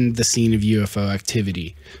been the scene of UFO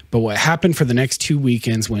activity, but what happened for the next 2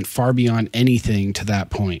 weekends went far beyond anything to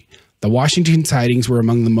that point. The Washington sightings were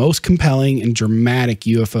among the most compelling and dramatic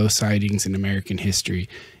UFO sightings in American history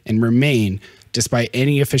and remain, despite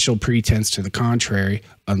any official pretense to the contrary,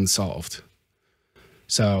 unsolved.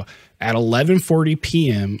 So at 11:40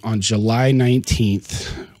 p.m. on July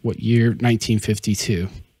 19th, what year? 1952,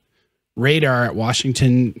 radar at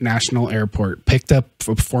Washington National Airport picked up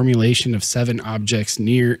a formulation of 7 objects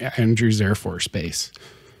near Andrews Air Force Base,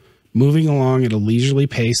 moving along at a leisurely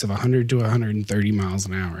pace of 100 to 130 miles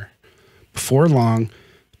an hour. Before long,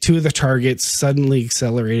 2 of the targets suddenly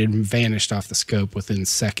accelerated and vanished off the scope within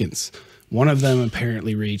seconds. One of them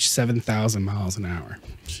apparently reached 7,000 miles an hour.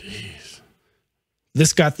 Jeez.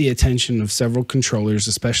 This got the attention of several controllers,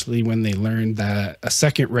 especially when they learned that a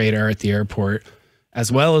second radar at the airport,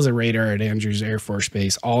 as well as a radar at Andrews Air Force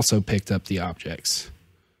Base, also picked up the objects.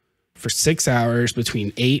 For 6 hours,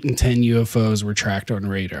 between 8 and 10 UFOs were tracked on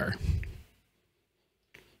radar.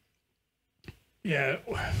 Yeah.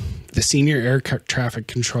 The senior air traffic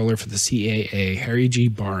controller for the CAA, Harry G.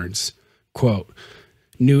 Barnes, quote,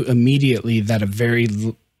 knew immediately that a very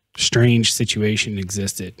strange situation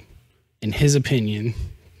existed. In his opinion,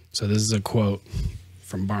 so this is a quote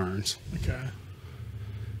from Barnes. Okay.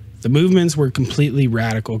 The movements were completely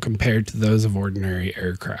radical compared to those of ordinary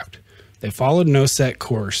aircraft. They followed no set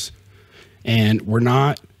course and were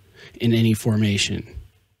not in any formation.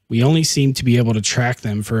 We only seemed to be able to track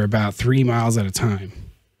them for about 3 miles at a time.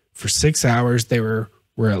 For 6 hours, they were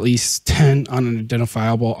at least 10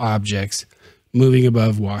 unidentifiable objects moving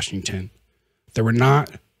above Washington. They were not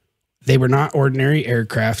ordinary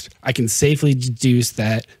aircraft. I can safely deduce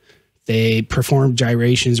that they performed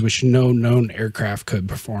gyrations which no known aircraft could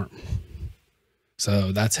perform.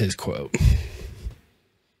 So that's his quote.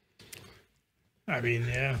 I mean,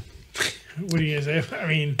 yeah. What are you gonna say? I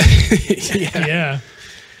mean, yeah. yeah.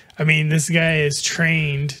 I mean, this guy is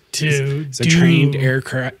trained to He's a trained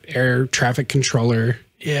air traffic controller.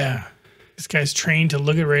 Yeah. This guy's trained to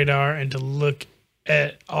look at radar and to look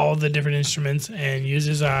at all the different instruments and use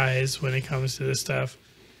his eyes when it comes to this stuff.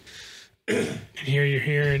 And here you're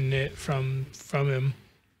hearing it from him.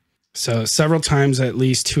 So several times, at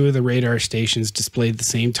least 2 of the radar stations displayed the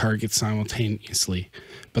same target simultaneously.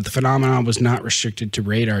 But the phenomenon was not restricted to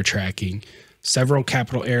radar tracking. Several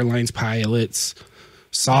Capital Airlines pilots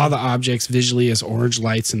saw the objects visually as orange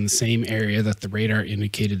lights in the same area that the radar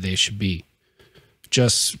indicated they should be.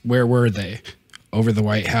 Just where were they? Over the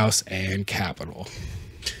White House and Capitol.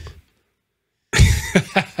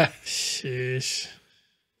 Sheesh.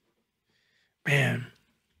 Man.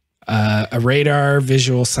 A radar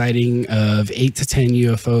visual sighting of 8 to 10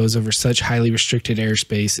 UFOs over such highly restricted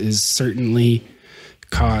airspace is certainly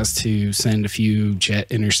cause to send a few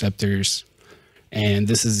jet interceptors, and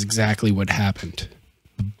this is exactly what happened.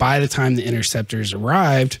 By the time the interceptors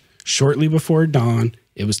arrived, shortly before dawn,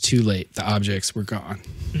 it was too late. The objects were gone.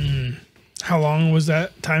 How long was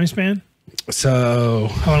that time span? So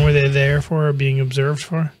how long were they there for, or being observed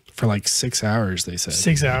for? For like 6 hours, they said.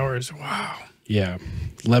 6 hours. Wow. Yeah.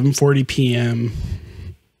 11:40 p.m.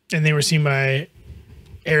 And they were seen by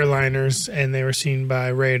airliners, and they were seen by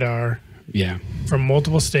radar. Yeah. From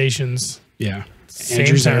multiple stations. Yeah. Same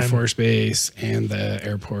Andrews time. Air Force Base and the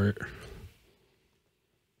airport.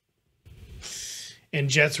 And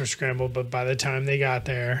jets were scrambled, but by the time they got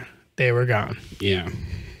there, they were gone. Yeah.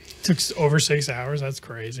 Took over 6 hours. That's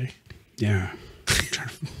crazy. Yeah.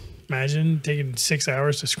 Imagine taking 6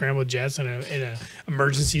 hours to scramble jets in a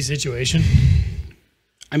emergency situation.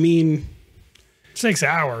 I mean, 6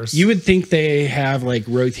 hours. you would think they have like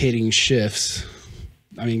rotating shifts.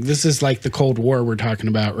 I mean, this is like the Cold War we're talking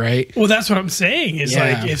about, right? Well, that's what I'm saying. It's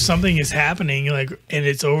Yeah. like if something is happening, like, and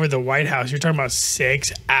it's over the White House, you're talking about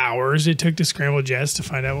 6 hours it took to scramble jets to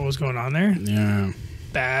find out what was going on there. Yeah.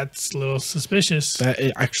 That's a little suspicious. That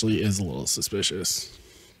it actually is a little suspicious.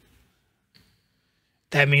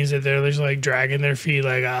 That means that they're just like dragging their feet,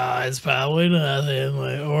 like, it's probably nothing.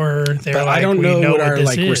 Like, or they're But like, I don't we know what our this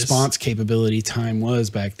like is. response capability time was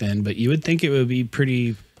back then, but you would think it would be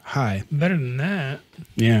pretty high. Better than that.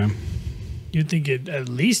 Yeah. You'd think it at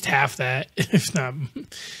least half that, if not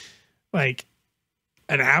like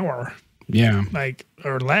an hour, Yeah. like,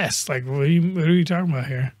 or less. Like, what are you talking about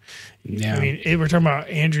here? Yeah. I mean, we're talking about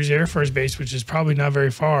Andrews Air Force Base, which is probably not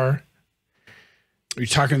very far. You're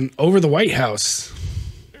talking over the White House.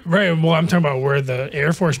 Right. Well, I'm talking about where the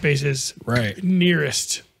Air Force Base is Right.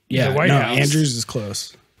 nearest Yeah. the White no, House. Andrews is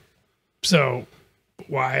close. So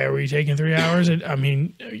why are we taking 3 hours? I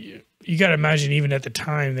mean, you got to imagine even at the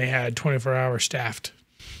time they had 24 hours staffed.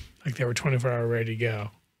 Like they were 24 hour ready to go.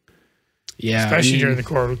 Yeah. Especially during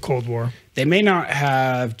the Cold War. They may not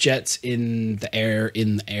have jets in the air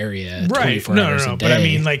in the area. Right. 24 No. hours a But I day.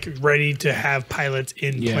 mean, like ready to have pilots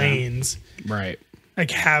in planes. Right.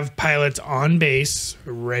 Like have pilots on base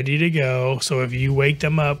ready to go. So if you wake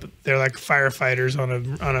them up, they're like firefighters on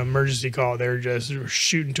an emergency call. They're just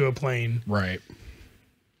shooting to a plane. Right.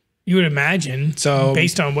 You would imagine. So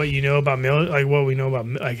based on what you know about what we know about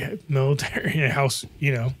like military house,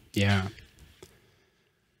 you know. Yeah.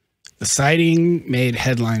 The sighting made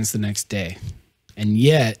headlines the next day. And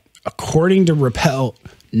yet, according to Rappel,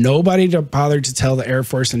 nobody bothered to tell the Air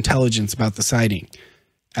Force intelligence about the sighting.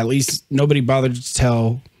 At least nobody bothered to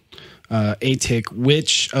tell ATIC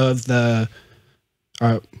which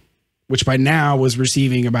by now was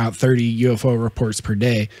receiving about 30 UFO reports per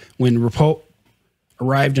day. When Rappel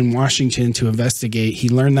arrived in Washington to investigate, he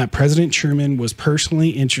learned that President Truman was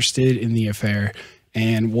personally interested in the affair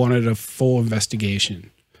and wanted a full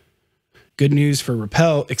investigation. Good news for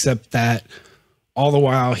Rappelt, except that all the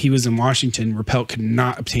while he was in Washington, Rappelt could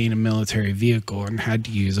not obtain a military vehicle and had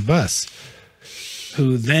to use a bus.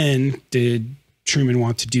 Who then did Truman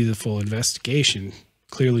want to do the full investigation?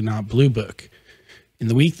 Clearly not Blue Book. In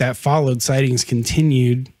the week that followed, sightings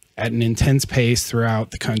continued at an intense pace throughout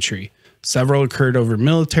the country. Several occurred over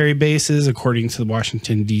military bases. According to the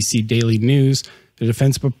Washington, D.C. Daily News, the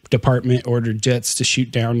Defense Department ordered jets to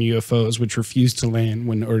shoot down UFOs, which refused to land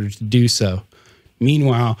when ordered to do so.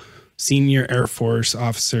 Meanwhile, senior Air Force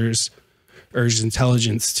officers urged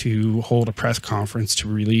intelligence to hold a press conference to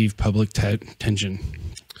relieve public tension.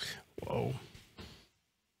 Whoa.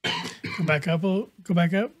 Go back up. Go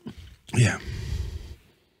back up. Yeah.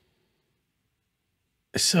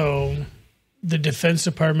 So the Defense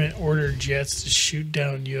Department ordered jets to shoot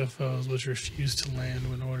down UFOs, which refused to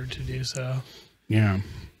land when ordered to do so. Yeah.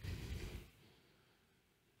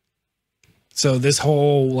 So this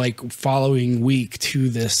whole like following week to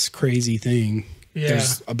this crazy thing,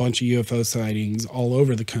 there's a bunch of UFO sightings all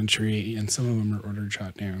over the country, and some of them are ordered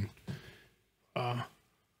shot down.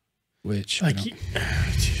 Which like,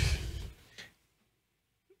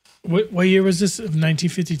 what year was this? Of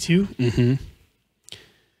 1952? Mm-hmm.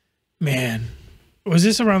 Man, was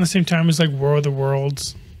this around the same time as like War of the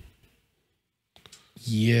Worlds?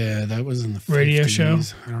 Yeah, that was in the radio 50s. Show.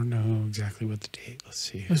 I don't know exactly what the date. Let's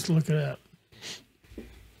see. Let's look it up.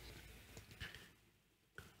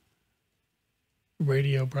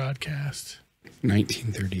 Radio broadcast.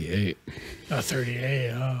 1938. Oh,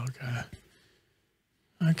 38. Oh, God.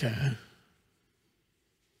 Okay.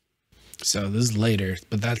 So this is later,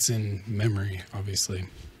 but that's in memory, obviously.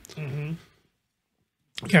 Mm-hmm.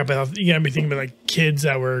 Yeah, but you gotta be thinking about like kids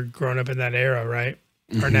that were growing up in that era, right?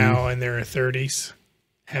 Are now in their 30s,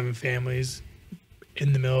 having families,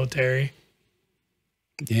 in the military.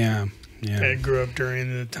 Yeah, yeah. That grew up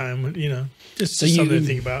during the time when, just So something to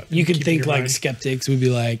think about. You could think like skeptics would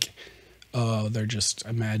be like, oh, they're just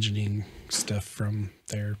imagining stuff from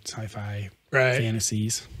their sci-fi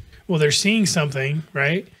fantasies. Well, they're seeing something,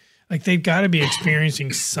 right? Like they've got to be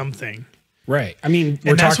experiencing something. Right. I mean,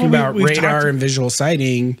 we're talking about radar and visual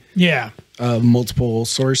sighting. Yeah. Multiple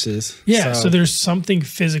sources. Yeah. So there's something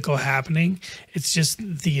physical happening. It's just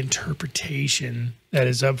the interpretation that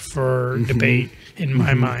is up for debate in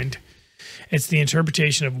my mind. It's the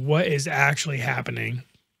interpretation of what is actually happening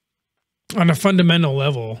on a fundamental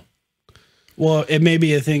level. Well, it may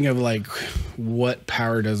be a thing of like, what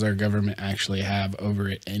power does our government actually have over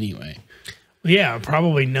it anyway? Yeah,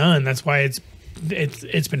 probably none. That's why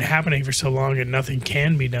it's been happening for so long and nothing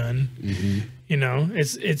can be done.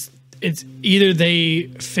 It's either they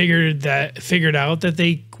figured out that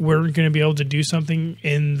they weren't going to be able to do something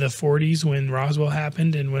in the 40s when Roswell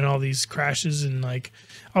happened and when all these crashes and like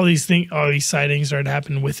all these sightings started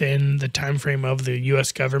happening within the time frame of the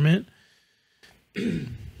U.S. government.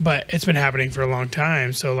 But it's been happening for a long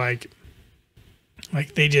time. So like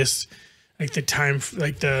they just like the time,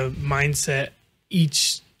 like the mindset,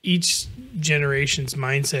 each generation's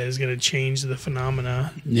mindset is going to change the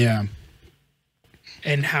phenomena. Yeah.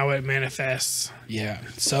 And how it manifests. Yeah.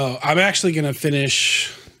 So I'm actually going to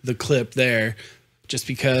finish the clip there just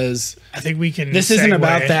because I think we can. This isn't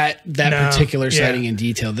about that particular sighting in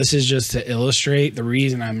detail. This is just to illustrate the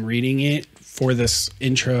reason I'm reading it for this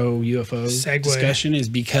intro UFO discussion is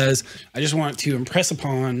because I just want to impress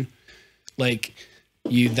upon like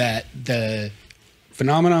you that the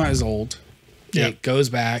phenomena is old. Yeah. It goes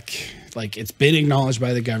back, like it's been acknowledged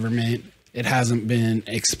by the government. It hasn't been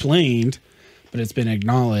explained, but it's been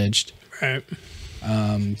acknowledged. Right.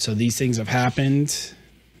 So these things have happened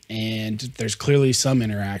and there's clearly some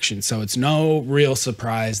interaction. So it's no real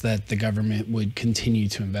surprise that the government would continue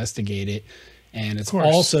to investigate it. And it's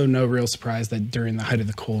also no real surprise that during the height of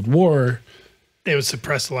the Cold War, they would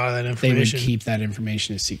suppress a lot of that information. They would keep that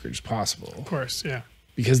information as secret as possible. Of course, yeah.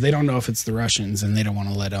 Because they don't know if it's the Russians and they don't want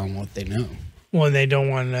to let on what they know. Well, and they don't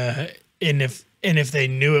want to, and if they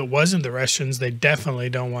knew it wasn't the Russians, they definitely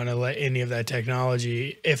don't want to let any of that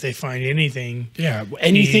technology, if they find anything. Yeah,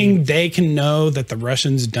 anything they can know that the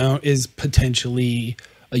Russians don't is potentially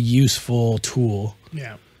a useful tool.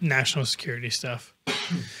 Yeah, national security stuff.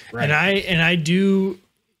 Right. And I do,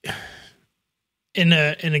 in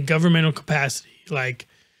a governmental capacity, like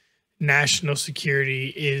national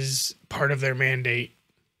security is part of their mandate.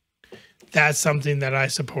 That's something that I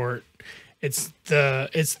support. It's the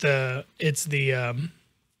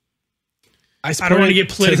I don't want to get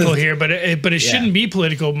political here, but it shouldn't be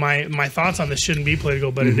political. My thoughts on this shouldn't be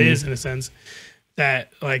political, but it is in a sense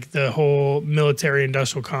that like the whole military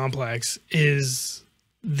industrial complex is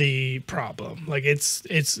the problem. Like it's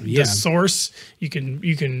the source. You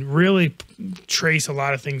can really trace a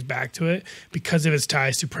lot of things back to it because of its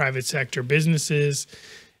ties to private sector businesses,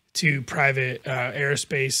 to private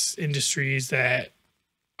aerospace industries that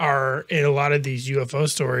are in a lot of these UFO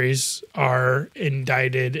stories are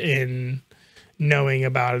indicted in knowing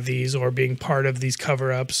about these or being part of these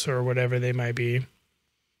cover-ups or whatever they might be.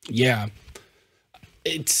 Yeah.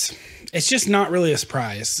 It's just not really a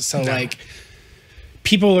surprise. So like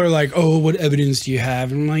people are like, oh, what evidence do you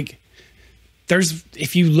have? And I'm like,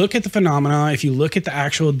 if you look at the phenomena, if you look at the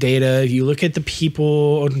actual data, if you look at the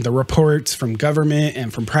people, the reports from government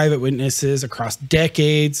and from private witnesses across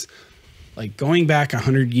decades, like going back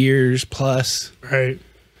 100 years plus, right?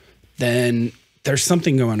 Then there's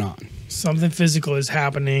something going on. Something physical is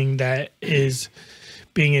happening that is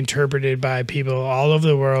being interpreted by people all over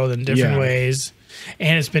the world in different ways.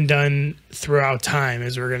 And it's been done throughout time,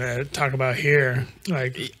 as we're going to talk about here.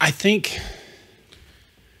 Like, I think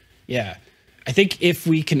if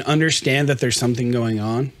we can understand that there's something going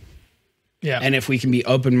on, and if we can be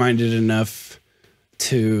open-minded enough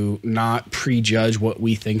to not prejudge what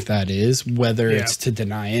we think that is, whether it's to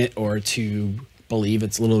deny it or to believe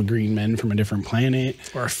it's little green men from a different planet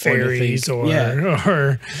or fairies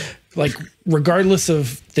or like, regardless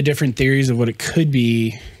of the different theories of what it could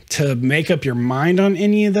be, to make up your mind on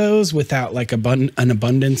any of those without like an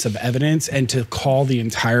abundance of evidence and to call the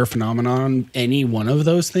entire phenomenon any one of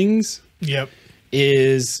those things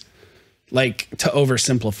is like to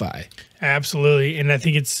oversimplify. Absolutely. And I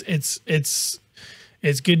think it's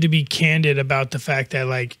good to be candid about the fact that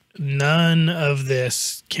like none of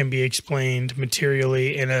this can be explained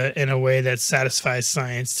materially in a way that satisfies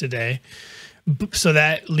science today. So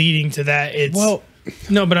that leading to that,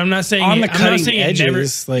 no, but I'm not saying on the cutting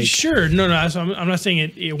edges. I'm not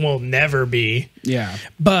saying it will never be. Yeah,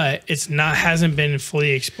 but hasn't been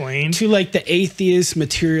fully explained to like the atheist,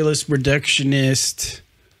 materialist, reductionist,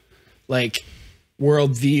 like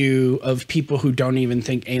worldview of people who don't even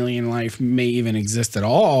think alien life may even exist at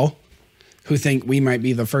all, who think we might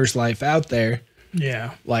be the first life out there.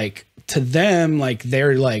 Yeah, like to them, like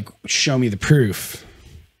they're like, show me the proof,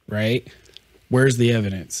 right? Where's the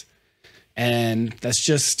evidence? And that's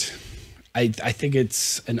just, I think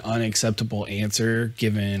it's an unacceptable answer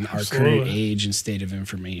given our current age and state of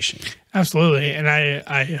information. Absolutely. And I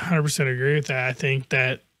 100% agree with that.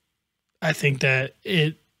 I think that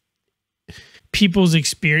people's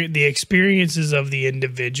experience, the experiences of the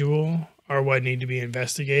individual are what need to be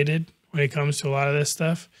investigated when it comes to a lot of this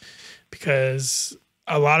stuff, because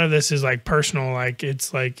a lot of this is like personal. Like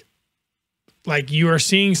it's like you are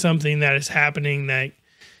seeing something that is happening that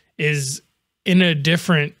is in a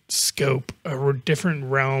different scope, a different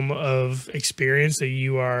realm of experience that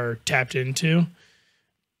you are tapped into,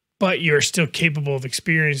 but you're still capable of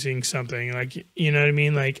experiencing something. Like, you know what I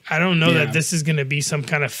mean? Like, I don't know that this is going to be some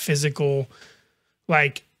kind of physical,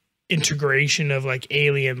 like, integration of like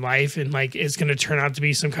alien life, and like it's going to turn out to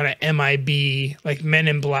be some kind of MIB, like Men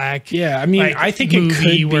in Black. Yeah, I mean, like, I think it could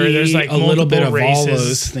be where there's like a little bit of all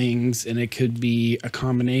those things, and it could be a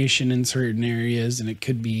combination in certain areas, and it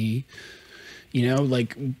could be, you know,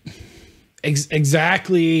 like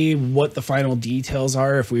exactly what the final details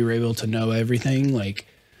are. If we were able to know everything, like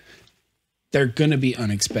they're going to be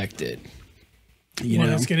unexpected. You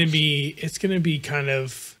know, it's going to be kind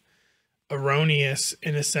of erroneous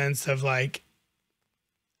in a sense of like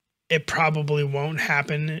it probably won't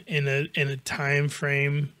happen in a time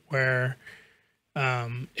frame where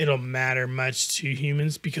it'll matter much to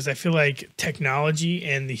humans, because I feel like technology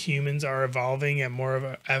and the humans are evolving at more of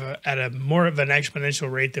an exponential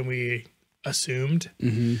rate than we assumed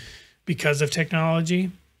because of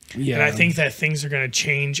technology. Yeah. And I think that things are going to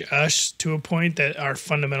change us to a point that our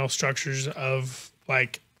fundamental structures of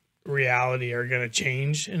like reality are going to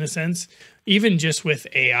change in a sense, even just with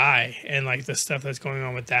AI and like the stuff that's going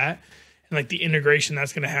on with that, and like the integration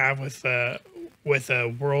that's going to have with a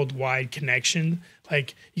worldwide connection.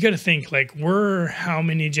 Like you got to think, like we're how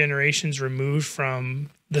many generations removed from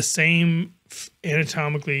the same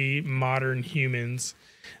anatomically modern humans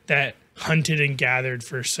that hunted and gathered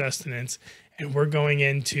for sustenance, and we're going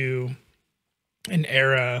into an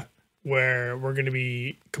era where we're going to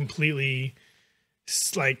be completely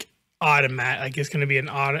like automatic. Like it's going to be an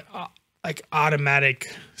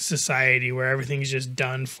automatic society where everything's just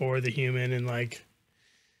done for the human, and like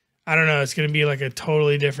I don't know, it's going to be like a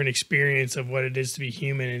totally different experience of what it is to be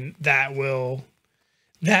human, and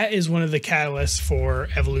that is one of the catalysts for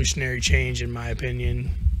evolutionary change, in my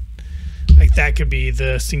opinion. Like that could be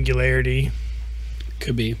the singularity.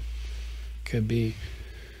 Could be.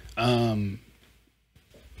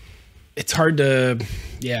 it's hard to,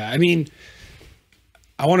 I mean,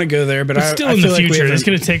 I want to go there, but still in the future. It's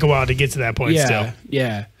going to take a while to get to that point still.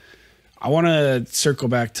 Yeah. I want to circle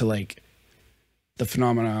back to like the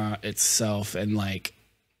phenomena itself and like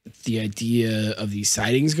the idea of these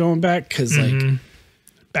sightings going back. Cause like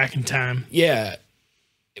back in time. Yeah.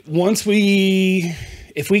 Once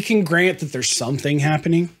if we can grant that there's something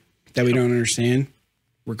happening that we don't understand,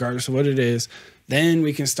 regardless of what it is, then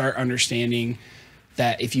we can start understanding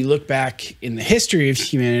that if you look back in the history of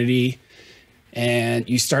humanity and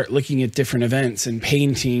you start looking at different events and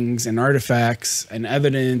paintings and artifacts and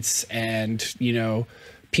evidence and, you know,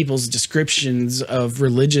 people's descriptions of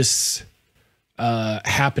religious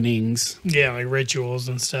happenings. Yeah, like rituals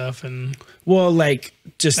and stuff. And well, like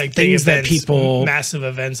just like things events, that people... massive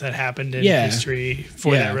events that happened in history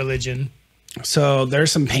for that religion. So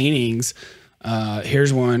there's some paintings.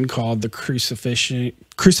 Here's one called the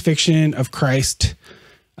Crucifixion of Christ.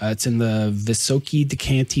 It's in the Visoki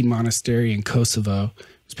Decanti Monastery in Kosovo. It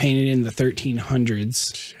was painted in the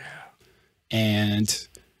 1300s. And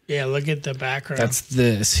yeah, look at the background. That's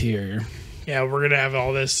this here. Yeah, we're gonna have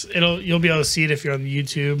all this. You'll be able to see it if you're on the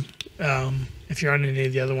YouTube. If you're on any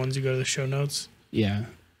of the other ones, you go to the show notes. Yeah,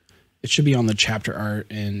 it should be on the chapter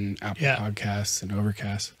art in Apple Podcasts and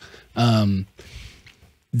Overcast.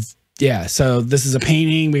 Yeah, so this is a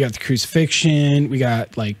painting. We got the crucifixion. We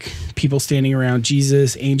got like people standing around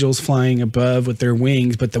Jesus, angels flying above with their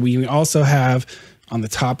wings. But we also have on the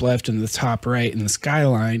top left and the top right in the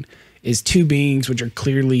skyline is two beings which are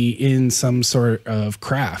clearly in some sort of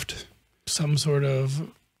craft. Some sort of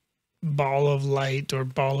ball of light or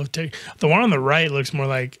ball of the one on the right looks more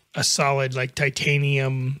like a solid like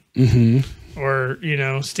titanium or, you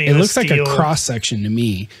know, stainless It looks steel. like a cross section to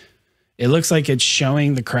me. It looks like it's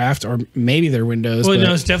showing the craft or maybe their windows. Well,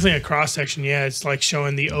 no, it's definitely a cross section. Yeah, it's like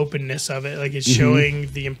showing the openness of it. Like it's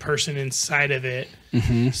showing the person inside of it.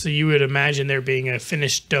 So you would imagine there being a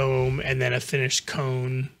finished dome and then a finished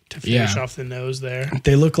cone to finish off the nose there.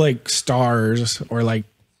 They look like stars or like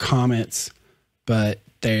comets, but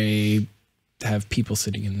they have people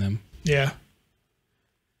sitting in them. Yeah.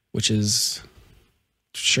 Which is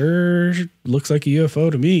sure looks like a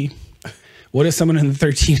UFO to me. What is someone in the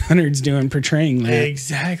 1300s doing portraying that?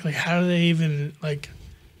 Exactly. How do they even like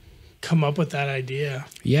come up with that idea?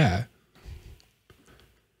 Yeah.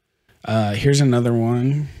 Here's another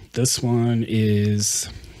one. This one is...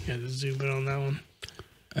 Yeah, just zoom in on that one.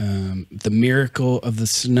 The Miracle of the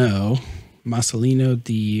Snow, Marcelino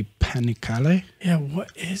di Panicale. Yeah,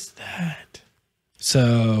 what is that?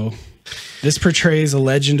 So this portrays a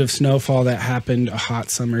legend of snowfall that happened a hot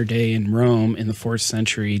summer day in Rome in the 4th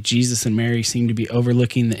century. Jesus and Mary seem to be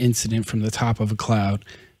overlooking the incident from the top of a cloud,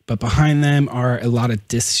 but behind them are a lot of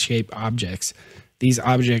disc-shaped objects. These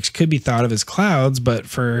objects could be thought of as clouds, but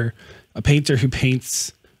for a painter who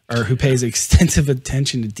paints or who pays extensive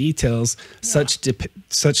attention to details, such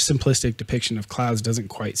simplistic depiction of clouds doesn't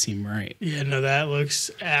quite seem right. Yeah, no, that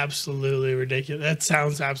looks absolutely ridiculous. That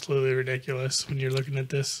sounds absolutely ridiculous when you're looking at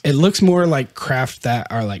this. It looks more like craft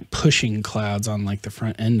that are like pushing clouds on like the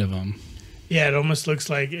front end of them. Yeah, it almost looks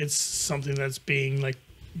like it's something that's being like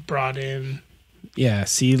brought in. Yeah,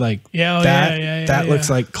 see, like that looks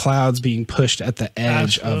like clouds being pushed at the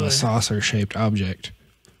edge of a saucer-shaped object,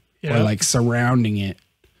 or like surrounding it.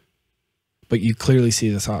 But you clearly see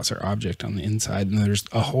the saucer object on the inside, and there's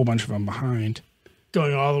a whole bunch of them behind,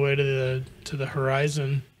 going all the way to the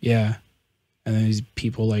horizon. Yeah, and then these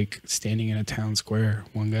people like standing in a town square.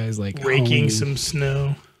 One guy's like raking some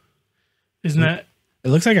snow. Isn't that? It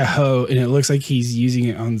looks like a hoe, and it looks like he's using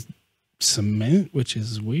it on cement, which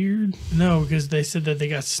is weird. No, because they said that they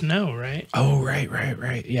got snow, right? Oh,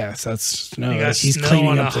 right. Yeah, so that's snow. They got He's snow cleaning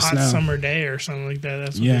on up a the hot snow. summer day or something like that.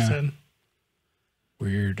 That's what they said.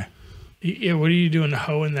 Weird. Yeah, what are you doing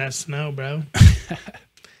hoeing that snow, bro?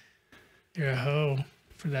 You're a hoe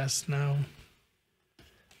for that snow.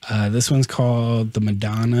 This one's called the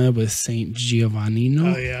Madonna with Saint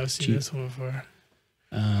Giovannino. Oh yeah, I've seen this one before.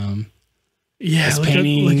 Yeah,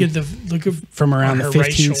 look at from around the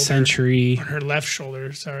 15th century. On her left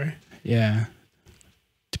shoulder, sorry. Yeah.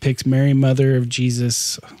 Depicts Mary, Mother of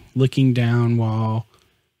Jesus, looking down while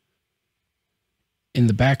in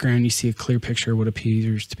the background you see a clear picture of what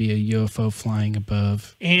appears to be a UFO flying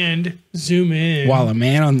above. And zoom in. While a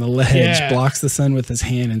man on the ledge blocks the sun with his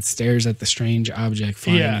hand and stares at the strange object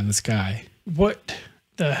flying in the sky. What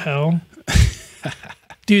the hell?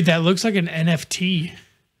 Dude, that looks like an NFT.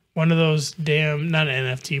 One of those not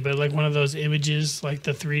an NFT, but like one of those images, like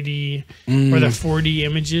the 3D or the 4D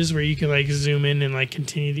images where you can like zoom in and like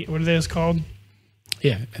continue. What are those called?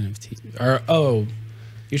 Yeah, NFT. Or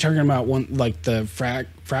You're talking about one like the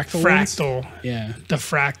fractal ones? Yeah. The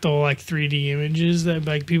fractal like 3D images that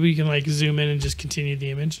like people you can like zoom in and just continue the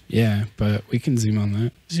image. Yeah, but we can zoom on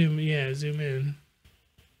that. Zoom in.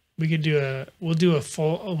 We could do we'll do a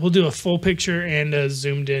full picture and a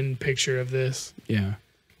zoomed in picture of this. Yeah.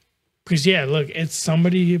 Because look, it's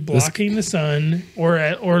somebody blocking the sun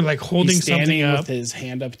or like holding something up with his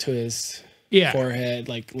hand up to his forehead,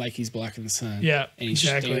 like he's blocking the sun. Yeah, and he's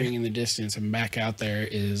staring in the distance, and back out there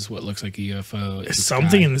is what looks like a UFO. It's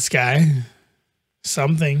something in the sky.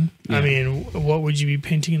 Something. Yeah. I mean, what would you be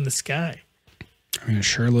painting in the sky? I mean, it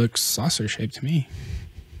sure looks saucer shaped to me.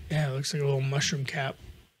 Yeah, it looks like a little mushroom cap.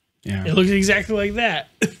 Yeah, it looks exactly like that.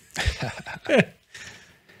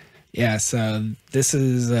 Yeah, so this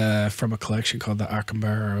is from a collection called the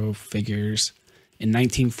Akambaro Figures. In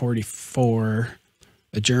 1944,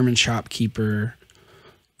 a German shopkeeper,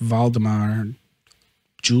 Waldemar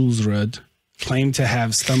Julesrud, claimed to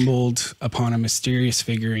have stumbled upon a mysterious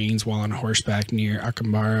figurines while on horseback near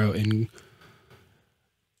Acambaro in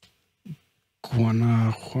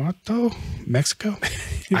Guanajuato, Mexico.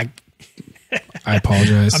 I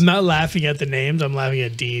apologize. I'm not laughing at the names. I'm laughing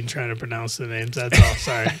at Dean trying to pronounce the names. That's all.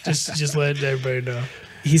 Sorry. just let everybody know.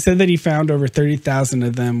 He said that he found over 30,000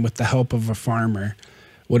 of them with the help of a farmer.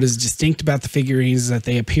 What is distinct about the figurines is that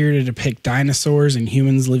they appear to depict dinosaurs and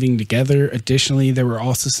humans living together. Additionally, there were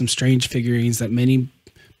also some strange figurines that many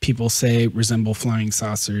people say resemble flying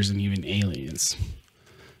saucers and even aliens.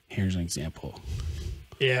 Here's an example.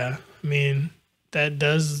 Yeah, I mean, that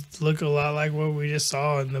does look a lot like what we just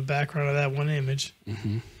saw in the background of that one image.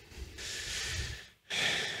 Mm-hmm.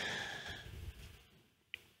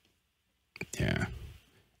 Yeah.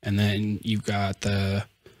 And then you've got the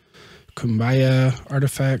Kumbaya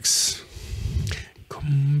artifacts.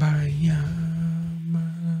 Kumbaya.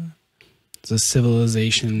 It's a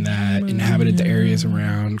civilization that inhabited the areas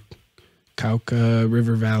around Cauca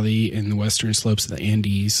River Valley and the western slopes of the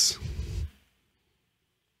Andes.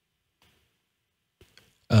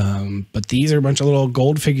 But these are a bunch of little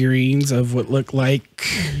gold figurines of what look like...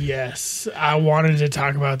 Yes, I wanted to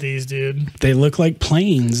talk about these, dude. They look like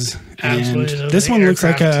planes. Absolutely. And this one looks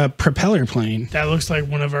like a propeller plane. That looks like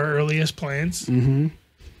one of our earliest planes. Mm-hmm.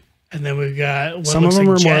 And then we've got... What some of them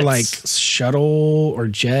like are jets. more like shuttle or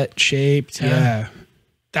jet shaped. Yeah.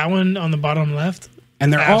 That one on the bottom left.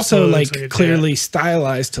 And they're also like clearly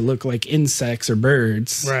stylized to look like insects or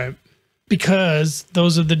birds. Right. Because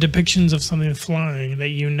those are the depictions of something flying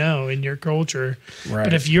that you know in your culture. Right.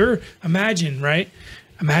 But if you're, imagine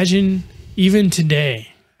even today,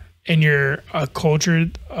 and you're a culture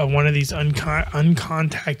of one of these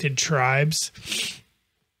uncontacted tribes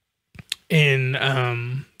in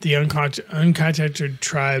the uncontacted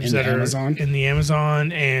tribes that are in the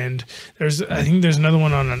Amazon, and I think there's another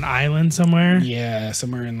one on an island somewhere. Yeah,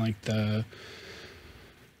 somewhere in like the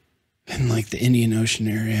Indian Ocean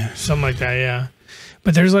area. Something like that, yeah.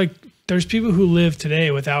 But there's people who live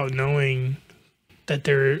today without knowing that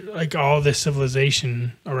they're like all this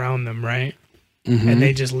civilization around them, right? Mm-hmm. And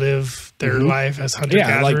they just live their life as hunter-gatherers.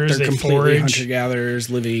 Yeah, like they're completely hunter-gatherers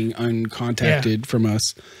living uncontacted from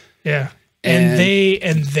us. Yeah. And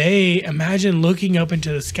they imagine looking up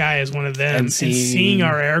into the sky as one of them and seeing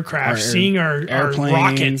our aircraft, seeing our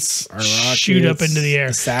rockets shoot up into the air.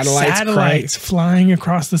 The satellites flying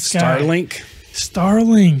across the sky.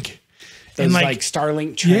 Starlink. Those and like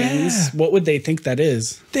Starlink trains. Yeah. What would they think that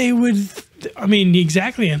is? They would, I mean,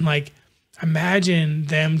 exactly. And like, imagine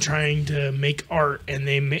them trying to make art and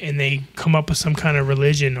they come up with some kind of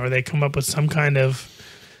religion, or they come up with some kind of,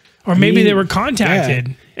 or maybe they were contacted.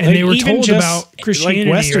 Yeah. And like they were told about Christianity,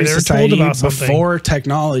 like Western or they were told about something. Before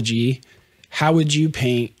technology, how would you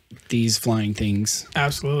paint these flying things?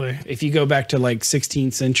 Absolutely. If you go back to like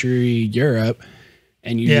 16th century Europe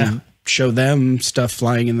and you show them stuff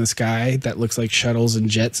flying in the sky that looks like shuttles and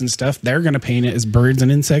jets and stuff, they're going to paint it as birds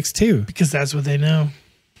and insects too. Because that's what they know.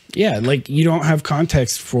 Yeah, like you don't have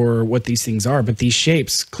context for what these things are, but these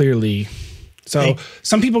shapes clearly. So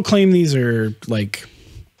some people claim these are like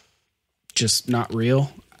just not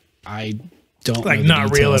real. I don't like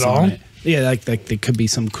not real at all. Yeah, like they could be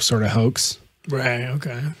some sort of hoax. Right.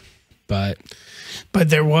 Okay. But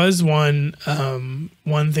there was one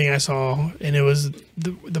thing I saw, and it was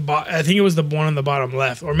I think it was the one on the bottom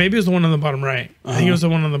left, or maybe it was the one on the bottom right. I think it was the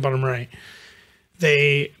one on the bottom right.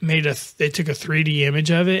 They took a 3D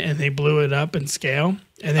image of it and they blew it up in scale,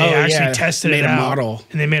 and they actually tested it out. Model.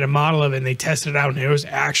 And they made a model of it and they tested it out, and it was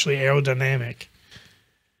actually aerodynamic.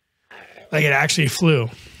 Like it actually flew.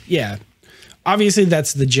 Yeah. Obviously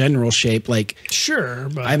that's the general shape. Like sure,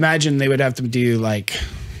 but I imagine they would have to do like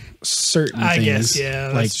certain I things. guess, yeah,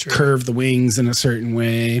 like that's true. curve the wings in a certain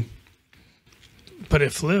way. But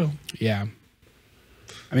it flew. Yeah.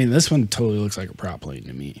 I mean, this one totally looks like a prop plane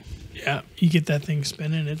to me. Yeah, you get that thing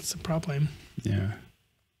spinning, it's a prop plane. Yeah.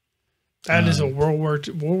 That is a World War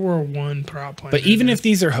I prop plane. But even if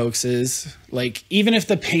these are hoaxes, like even if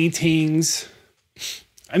the paintings,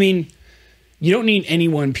 I mean, you don't need any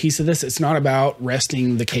one piece of this. It's not about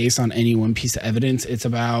resting the case on any one piece of evidence. It's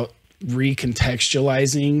about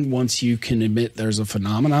recontextualizing once you can admit there's a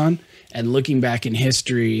phenomenon and looking back in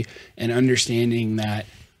history and understanding that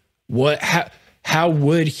how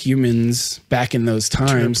would humans back in those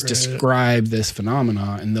times describe this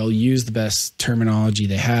phenomena, and they'll use the best terminology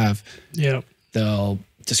they have. Yeah. They'll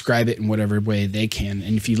describe it in whatever way they can.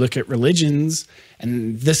 And if you look at religions,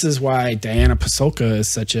 and this is why Diana Pasulka is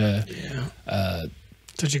such a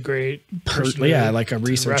great person. Like a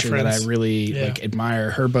researcher that I really like admire.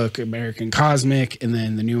 Her book American Cosmic, and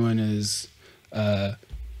then the new one is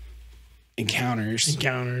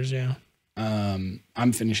Encounters. Yeah.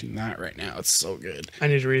 I'm finishing that right now. It's so good. I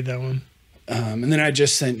need to read that one. And then I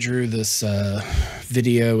just sent Drew this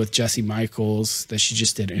video with Jesse Michaels that she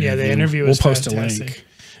just did. Yeah, the interview was fantastic. We'll post a link.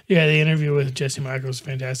 Yeah, the interview with Jesse Michaels is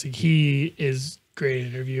fantastic. He is a great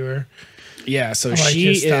interviewer. Yeah, so she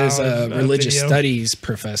is a religious studies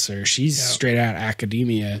professor. She's straight out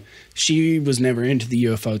academia. She was never into the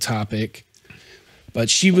UFO topic, but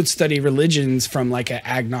she would study religions from like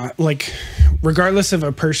regardless of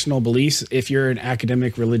a personal beliefs. If you're an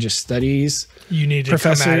academic religious studies you need to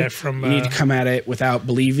professor, come at it from you need to come at it without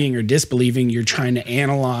believing or disbelieving. You're trying to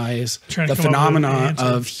analyze the phenomena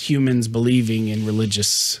of humans believing in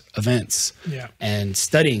religious events and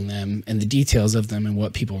studying them and the details of them and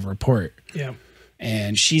what people report. Yeah.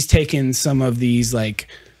 And she's taken some of these like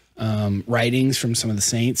writings from some of the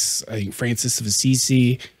saints, I think Francis of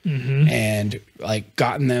Assisi, and like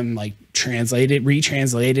gotten them like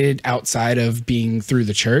retranslated outside of being through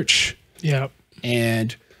the church. Yeah.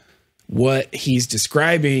 And what he's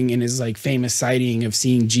describing in his like famous sighting of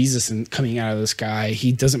seeing Jesus and coming out of the sky,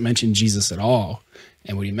 he doesn't mention Jesus at all.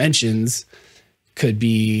 And what he mentions could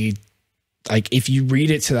be like, if you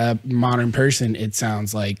read it to that modern person, it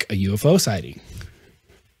sounds like a UFO sighting.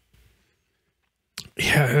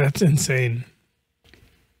 Yeah, that's insane.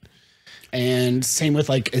 And same with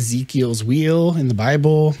like Ezekiel's wheel in the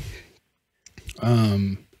Bible.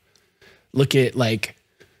 Look at like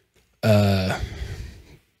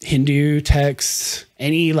Hindu texts,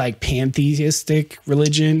 any like pantheistic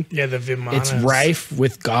religion. Yeah, the Vimana. It's rife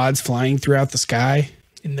with gods flying throughout the sky.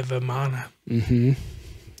 In the Vimana.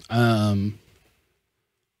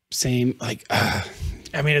 Same like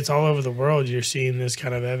I mean, it's all over the world. You're seeing this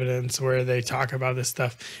kind of evidence where they talk about this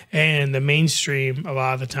stuff, and the mainstream, a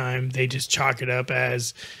lot of the time, they just chalk it up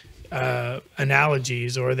as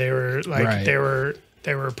analogies, or they were like they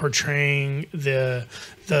were portraying the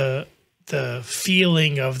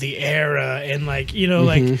feeling of the era, and like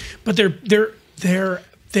like, but they're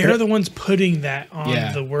the ones putting that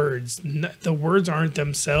on the words. The words aren't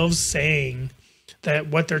themselves saying that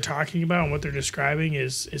what they're talking about and what they're describing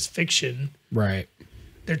is fiction. Right.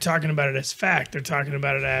 They're talking about it as fact. They're talking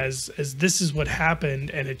about it as this is what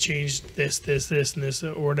happened, and it changed this, and this,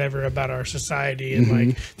 or whatever about our society, and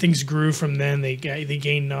like things grew from then. They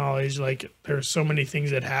gained knowledge. Like there's so many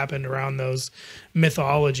things that happened around those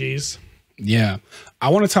mythologies. Yeah, I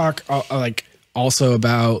want to talk like also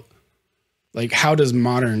about like how does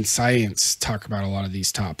modern science talk about a lot of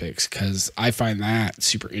these topics, because I find that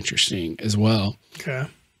super interesting as well. Okay.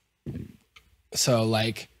 So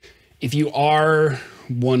like, if you are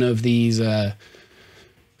one of these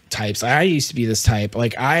types, I used to be this type.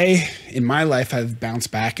 Like in my life, I've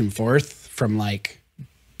bounced back and forth from like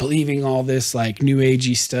believing all this like new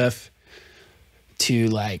agey stuff to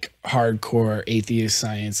like hardcore atheist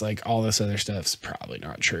science. Like all this other stuff's probably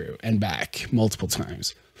not true, and back multiple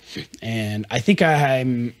times. And I think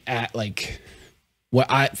I'm at like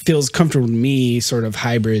what feels comfortable to me, sort of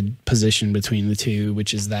hybrid position between the two,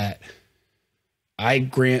 which is that I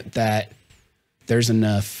grant that there's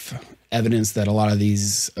enough evidence that a lot of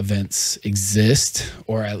these events exist,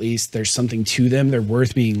 or at least there's something to them. They're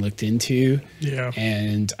worth being looked into. Yeah.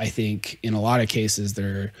 And I think in a lot of cases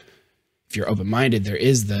if you're open-minded, there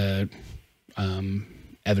is the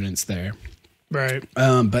evidence there. Right.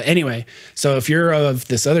 But anyway, so if you're of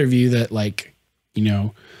this other view that like,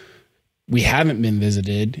 we haven't been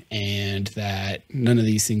visited and that none of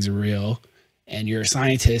these things are real, and you're a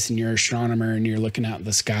scientist and you're an astronomer and you're looking out in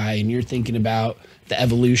the sky and you're thinking about the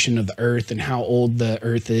evolution of the Earth and how old the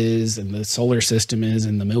Earth is and the solar system is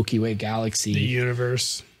and the Milky Way galaxy, the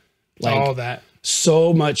universe, like, all that.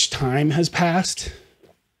 So much time has passed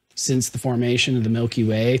since the formation of the Milky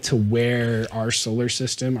Way to where our solar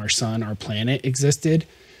system, our sun, our planet existed,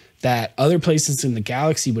 that other places in the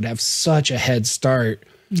galaxy would have such a head start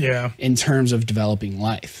in terms of developing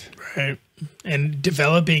life. Right. And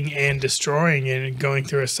developing and destroying it and going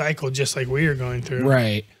through a cycle just like we are going through.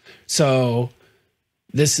 Right. So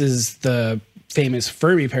this is the famous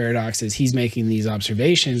Fermi Paradox, is he's making these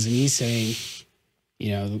observations and he's saying,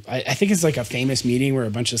 you know, I think it's like a famous meeting where a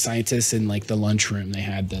bunch of scientists in like the lunchroom, they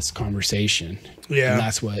had this conversation. Yeah. And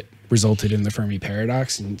that's what resulted in the Fermi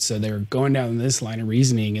Paradox. And so they're going down this line of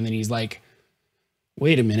reasoning. And then he's like,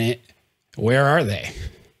 wait a minute, where are they?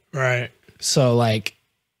 Right. So like,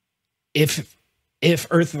 if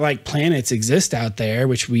Earth-like planets exist out there,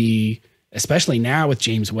 which we, especially now with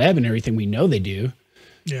James Webb and everything, we know they do.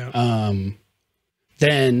 Yeah.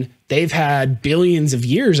 Then they've had billions of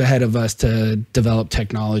years ahead of us to develop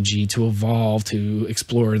technology, to evolve, to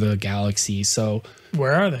explore the galaxy. So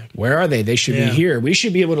where are they? Where are they? They should be here. We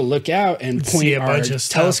should be able to look out and point our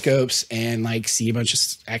telescopes and like see a bunch of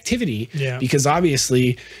activity. Yeah. Because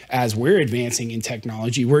obviously, as we're advancing in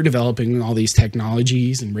technology, we're developing all these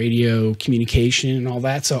technologies and radio communication and all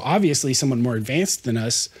that. So obviously, someone more advanced than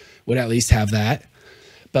us would at least have that.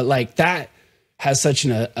 But like that has such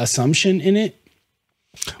an assumption in it.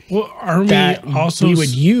 Well, are we also we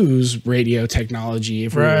would use radio technology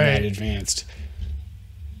if we were that advanced?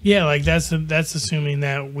 Yeah, like that's assuming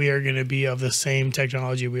that we are going to be of the same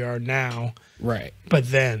technology we are now, right? But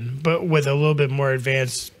with a little bit more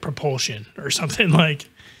advanced propulsion or something, like,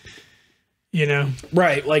 you know,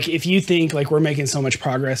 right? Like if you think like we're making so much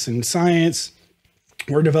progress in science,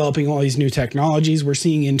 we're developing all these new technologies, we're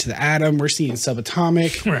seeing into the atom, we're seeing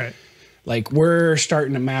subatomic, right? Like we're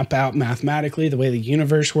starting to map out mathematically the way the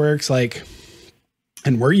universe works, like,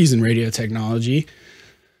 and we're using radio technology.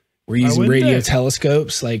 We're using radio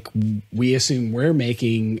telescopes. Like we assume we're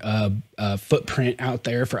making a footprint out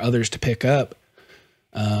there for others to pick up.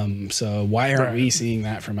 So why aren't we seeing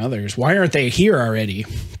that from others? Why aren't they here already?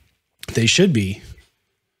 They should be.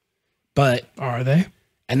 But are they?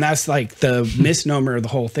 And that's like the misnomer of the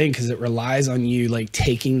whole thing, because it relies on you like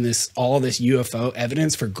taking all this UFO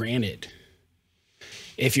evidence for granted.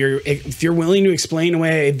 If you're willing to explain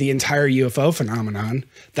away the entire UFO phenomenon,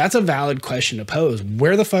 that's a valid question to pose.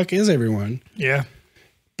 Where the fuck is everyone? Yeah.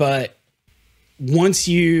 But once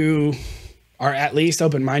you are at least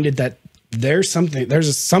open-minded that there's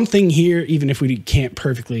something here, even if we can't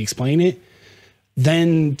perfectly explain it,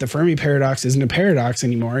 then the Fermi Paradox isn't a paradox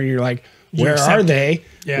anymore. And you're like, where are they?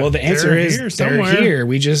 Yeah, well, the answer is they're here.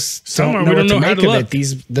 We just don't know what to make of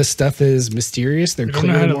it. This stuff is mysterious. They're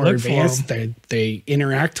clearly more advanced. They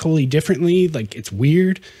interact totally differently. Like it's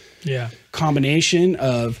weird. Yeah. Combination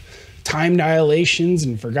of time dilations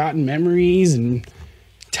and forgotten memories and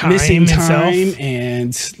missing time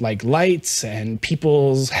and like lights and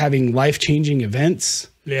people's having life-changing events.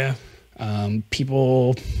 Yeah.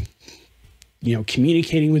 People, you know,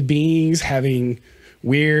 communicating with beings, having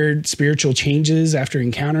weird spiritual changes after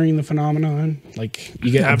encountering the phenomenon. Like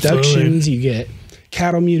you get abductions, you get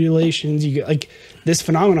cattle mutilations, you get like this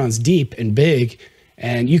phenomenon's deep and big,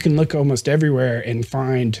 and you can look almost everywhere and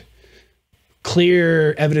find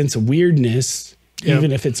clear evidence of weirdness,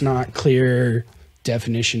 even if it's not clear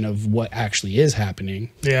definition of what actually is happening.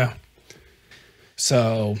 Yeah.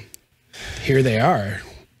 So here they are.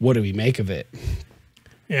 What do we make of it?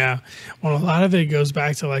 Yeah. Well, a lot of it goes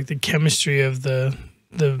back to like the chemistry of the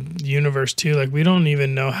universe too. Like we don't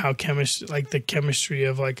even know how the chemistry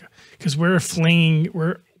of like, because we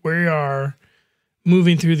are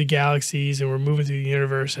moving through the galaxies and we're moving through the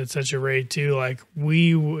universe at such a rate too. Like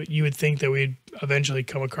you would think that we'd eventually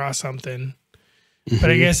come across something,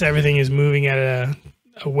 but I guess everything is moving at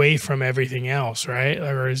away from everything else, right?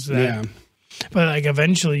 Or is that? Yeah. But like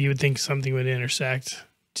eventually you would think something would intersect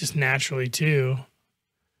just naturally too.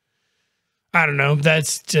 I don't know.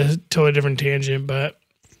 That's just a totally different tangent, but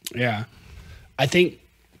yeah, I think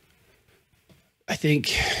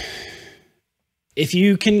if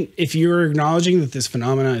you're acknowledging that this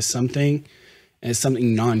phenomena is something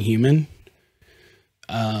non-human,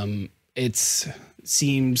 it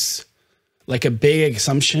seems like a big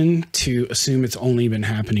assumption to assume it's only been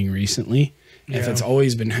happening recently. Yeah. If it's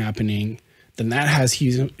always been happening, then that has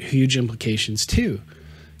huge implications too.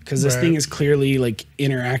 Because this thing is clearly like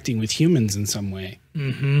interacting with humans in some way.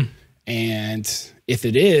 Mm-hmm. And if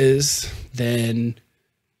it is, then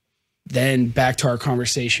back to our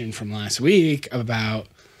conversation from last week about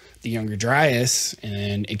the Younger Dryas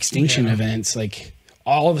and extinction events, like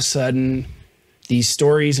all of a sudden these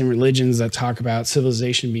stories and religions that talk about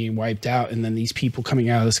civilization being wiped out, and then these people coming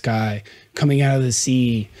out of the sky, coming out of the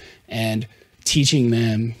sea and teaching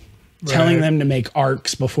them telling them to make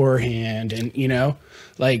arcs beforehand, and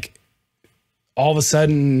like all of a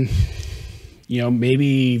sudden,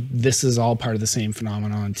 maybe this is all part of the same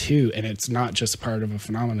phenomenon too, and it's not just part of a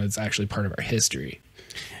phenomenon; it's actually part of our history.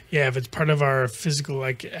 Yeah, if it's part of our physical,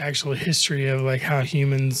 like actual history of like how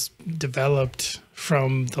humans developed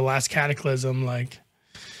from the last cataclysm, like,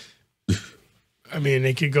 I mean,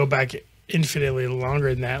 it could go back infinitely longer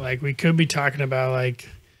than that. Like, we could be talking about like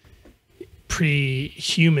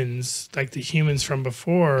pre-humans, like the humans from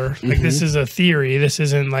before. Like, this is a theory. This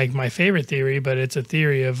isn't like my favorite theory, but it's a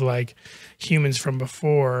theory of like humans from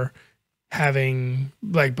before having,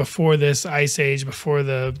 like, before this ice age, before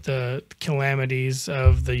the calamities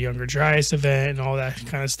of the Younger Dryas event and all that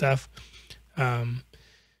kind of stuff,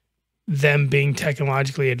 them being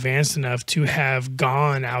technologically advanced enough to have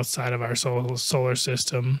gone outside of our solar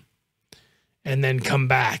system and then come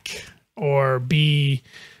back, or be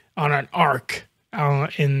on an arc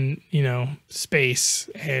in space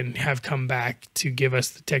and have come back to give us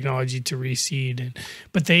the technology to reseed.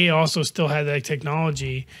 But they also still had that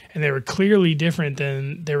technology, and they were clearly different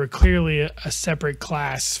than, they were clearly a separate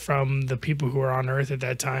class from the people who were on Earth at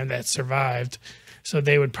that time that survived. So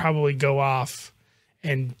they would probably go off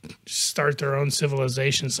and start their own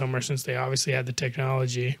civilization somewhere, since they obviously had the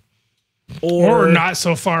technology. Or not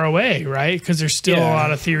so far away, right? Because there's still a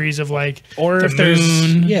lot of theories of like, or the if there's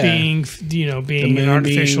moon being an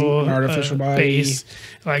artificial body. Base.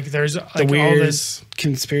 Like, there's like the weird all this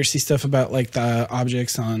conspiracy stuff about like the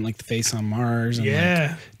objects on like the face on Mars, and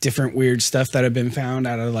like different weird stuff that have been found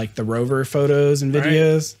out of like the rover photos and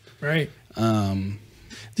videos. Right.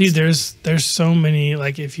 Dude, there's so many,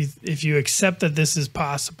 like, if you accept that this is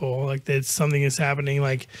possible, like that something is happening,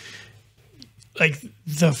 like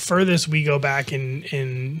the furthest we go back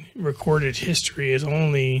in recorded history is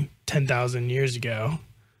only 10,000 years ago.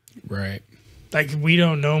 Right. Like, we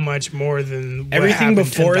don't know much more than what everything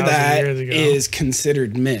before that years ago. Is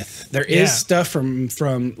considered myth. There is stuff from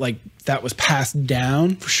like that was passed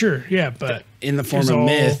down for sure. Yeah, but in the form of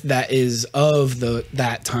myth that is of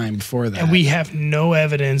that time before that, and we have no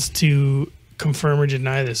evidence to confirm or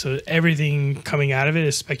deny this. So everything coming out of it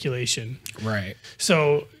is speculation. Right.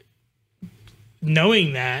 So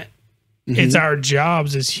knowing that, it's our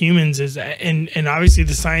jobs as humans and obviously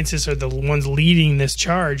the scientists are the ones leading this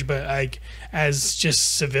charge, but like as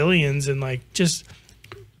just civilians, and like just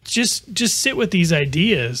sit with these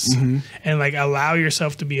ideas and like allow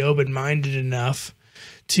yourself to be open-minded enough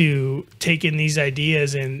to take in these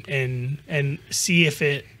ideas and see if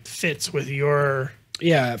it fits with your.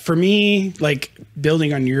 Yeah, for me, like,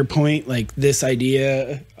 building on your point, like this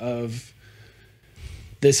idea of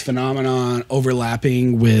this phenomenon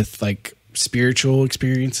overlapping with like spiritual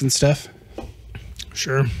experience and stuff.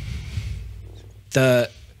 Sure.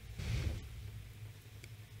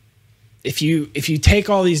 If you take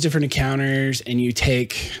all these different encounters and you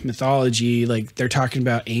take mythology, like they're talking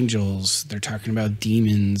about angels, they're talking about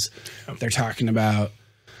demons, they're talking about,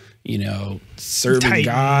 serving Titans,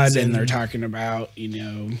 God, and they're talking about,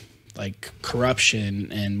 like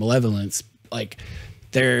corruption and malevolence, like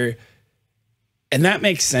and that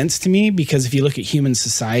makes sense to me, because if you look at human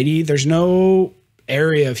society, there's no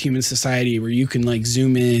area of human society where you can like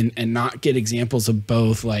zoom in and not get examples of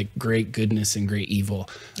both like great goodness and great evil.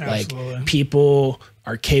 Absolutely. Like, people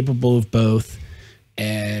are capable of both.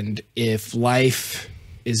 And if life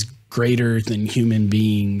is greater than human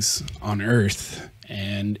beings on Earth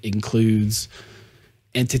and includes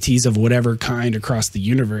entities of whatever kind across the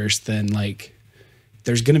universe, then like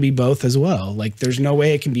there's going to be both as well. Like, there's no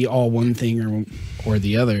way it can be all one thing or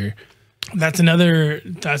the other. That's another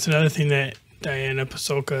thing that Diana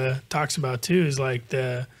Pasulka talks about too, is like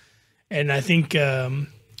and I think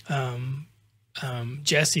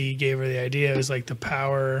Jesse gave her the idea. It was like the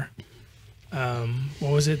power.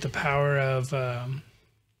 What was it? The power of. You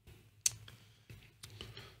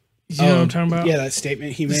know what I'm talking about? Yeah, that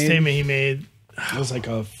statement he made. The statement he made. It was like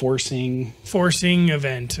a forcing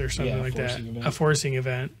event or something like that. A forcing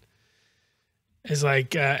event is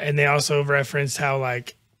like, and they also referenced how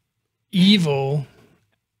like evil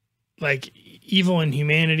in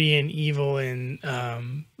humanity and evil in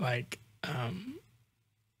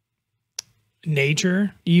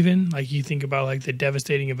nature, even like you think about like the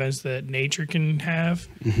devastating events that nature can have,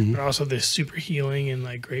 but also the super healing and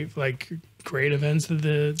like great events that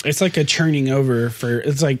it's like a churning over but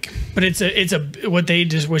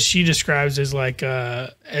what she describes as like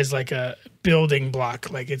a building block.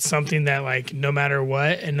 Like, it's something that like no matter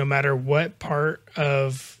what and no matter what part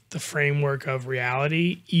of the framework of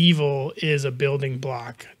reality, evil is a building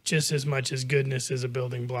block just as much as goodness is a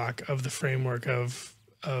building block of the framework of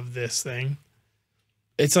this thing.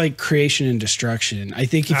 it's like creation and destruction. I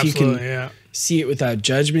think if you can see it without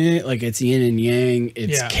judgment, like it's yin and yang,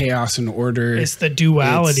 it's chaos and order. It's the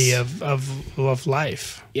duality of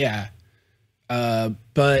life. Yeah.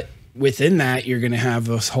 But within that, you're going to have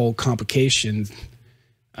this whole complication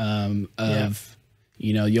of,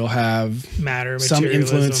 you know, you'll have matter, some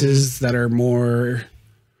influences that are more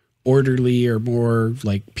orderly or more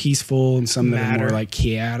like peaceful, and some that are more like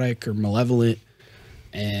chaotic or malevolent.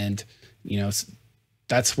 And, you know,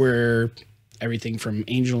 that's where everything from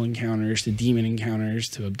angel encounters to demon encounters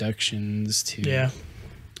to abductions to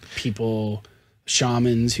people,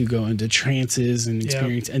 shamans who go into trances and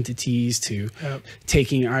experience entities, to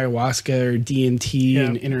taking ayahuasca or DMT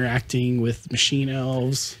and interacting with machine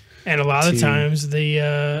elves. And a lot of times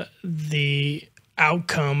the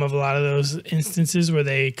outcome of a lot of those instances where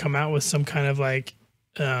they come out with some kind of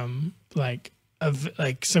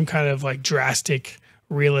some kind of like drastic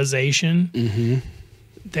realization,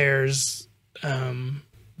 there's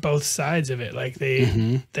both sides of it. Like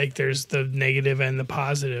they like there's the negative and the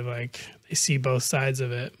positive. Like they see both sides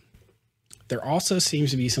of it. There also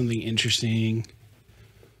seems to be something interesting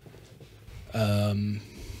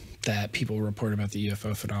that people report about the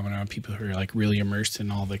UFO phenomenon, people who are like really immersed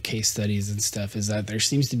in all the case studies and stuff, is that there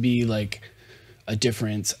seems to be like a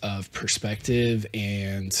difference of perspective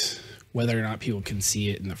and whether or not people can see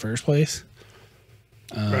it in the first place.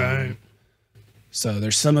 Right. So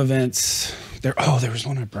there's some events there. Oh, there was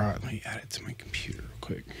one I brought. Let me add it to my computer real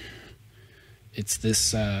quick. It's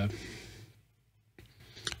this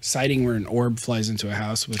sighting where an orb flies into a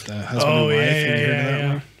house with a husband and wife. Have you heard of that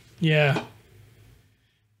one? Yeah.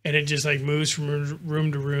 And it just like moves from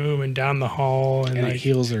room to room and down the hall, and like it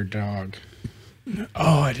heals their dog.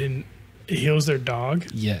 Oh, I didn't. It heals their dog?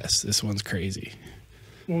 Yes, this one's crazy.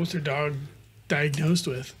 What was their dog diagnosed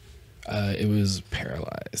with? It was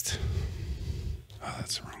paralyzed. Oh,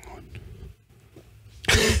 that's the wrong one.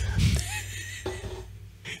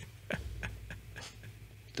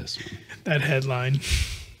 This one. That headline.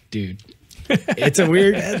 Dude, it's a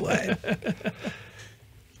weird headline.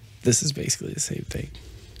 This is basically the same thing.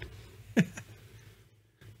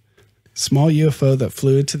 Small UFO that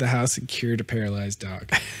flew into the house and cured a paralyzed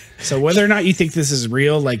dog. So whether or not you think this is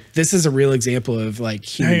real, like this is a real example of like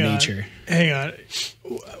human nature. Hang on.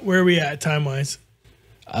 Where are we at time-wise?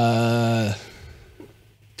 Can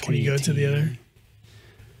you go to the other?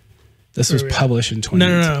 This was published in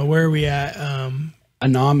 2018. No. Where are we at?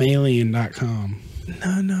 Anomalien.com.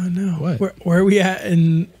 No. What? Where are we at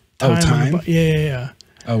in time? Oh, time? Yeah.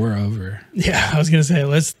 Oh, we're over. Yeah, I was gonna say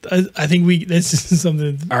I think this is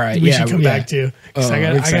something. All right, we should come back to. I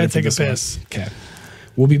gotta take a piss. One. Okay,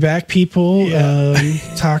 we'll be back, people.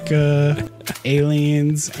 Talk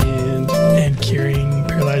aliens and curing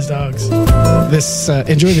paralyzed dogs.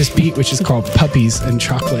 Enjoy this beat, which is called "Puppies and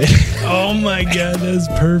Chocolate." Oh my god, that's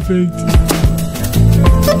perfect.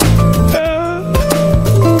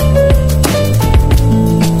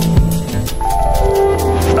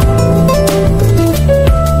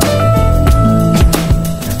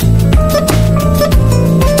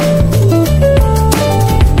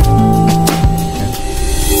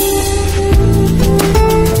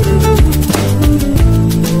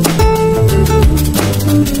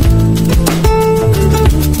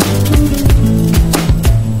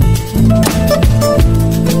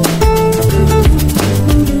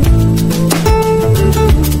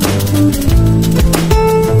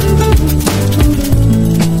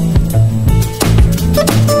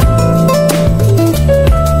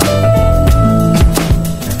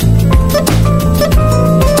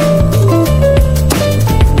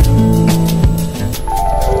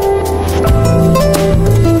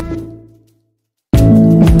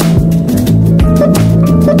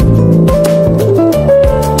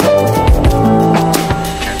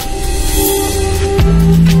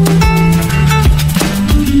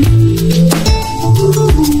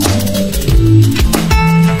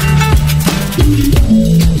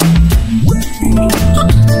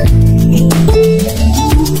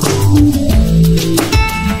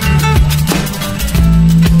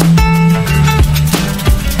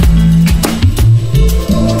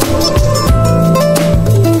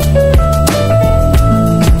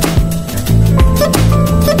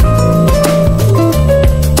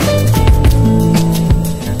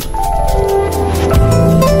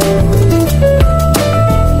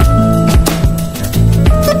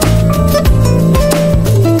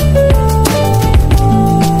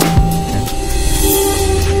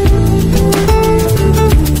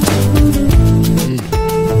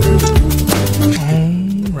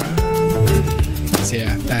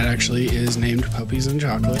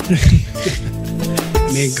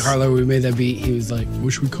 Me and Carlo, we made that beat. He was like,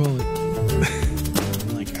 what should we call it? I'm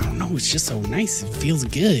like, I don't know. It's just so nice. It feels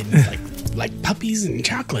good. Like puppies and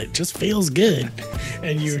chocolate. Just feels good.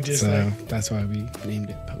 And you were just that's why we named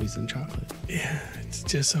it Puppies and Chocolate. Yeah. It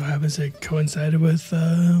just so happens it coincided with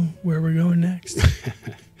where we're going next.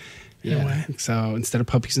 Yeah. Anyway. So instead of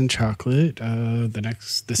Puppies and Chocolate,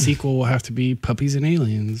 the sequel will have to be Puppies and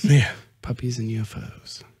Aliens. Yeah. Puppies and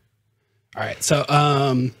UFOs. All right. So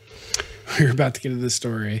we're about to get into the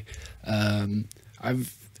story.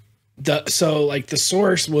 The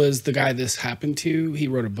source was the guy this happened to. He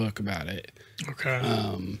wrote a book about it.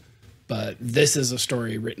 Okay. But this is a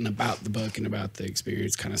story written about the book and about the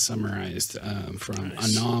experience, kind of summarized from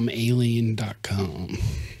anomalien.com.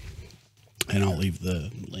 And I'll leave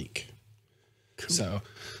the link. Cool. So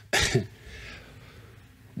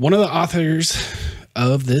one of the authors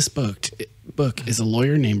of this book is a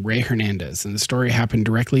lawyer named Ray Hernandez, and the story happened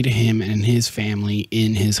directly to him and his family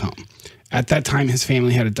in his home. At that time, his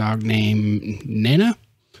family had a dog named Nana,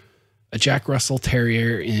 a Jack Russell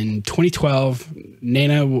Terrier. In 2012,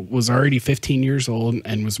 Nana was already 15 years old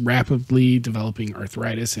and was rapidly developing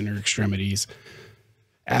arthritis in her extremities.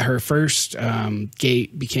 At her first,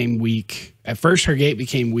 gait became weak. At first, her gait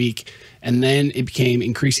became weak, and then it became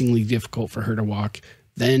increasingly difficult for her to walk.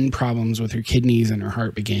 Then problems with her kidneys and her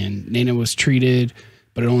heart began. Nana was treated,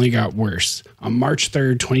 but it only got worse. On March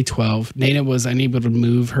 3rd, 2012, Nana was unable to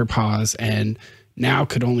move her paws and now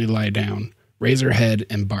could only lie down, raise her head,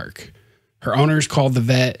 and bark. Her owners called the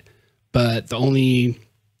vet, but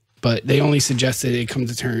they only suggested it come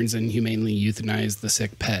to terms and humanely euthanize the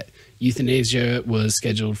sick pet. Euthanasia was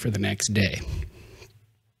scheduled for the next day.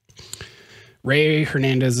 Ray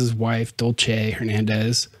Hernandez's wife, Dulce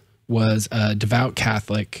Hernandez, was a devout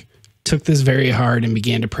Catholic, took this very hard and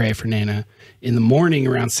began to pray for Nana. In the morning,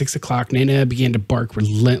 around 6 o'clock, Nana began to bark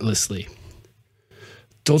relentlessly.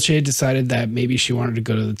 Dulce decided that maybe she wanted to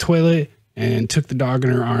go to the toilet and took the dog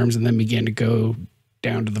in her arms and then began to go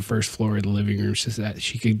down to the first floor of the living room so that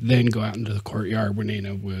she could then go out into the courtyard where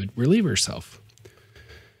Nana would relieve herself.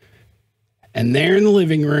 And there in the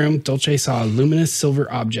living room, Dulce saw a luminous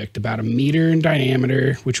silver object about 1 meter in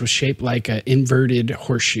diameter, which was shaped like an inverted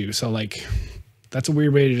horseshoe. So, like, that's a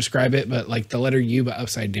weird way to describe it, but like the letter U, but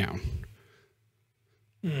upside down.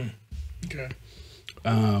 Okay.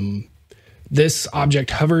 This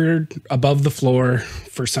object hovered above the floor.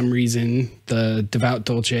 For some reason, the devout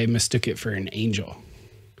Dulce mistook it for an angel.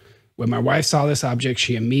 When my wife saw this object,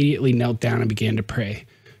 she immediately knelt down and began to pray.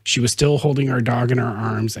 She was still holding our dog in her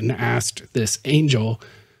arms and asked this angel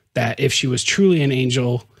that if she was truly an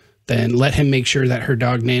angel, then let him make sure that her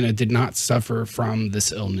dog Nana did not suffer from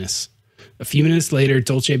this illness. A few minutes later,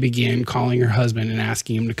 Dulce began calling her husband and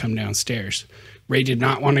asking him to come downstairs. Ray did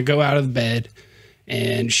not want to go out of bed,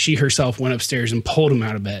 and she herself went upstairs and pulled him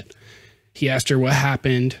out of bed. He asked her what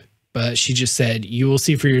happened, but she just said, "You will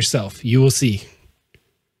see for yourself. You will see."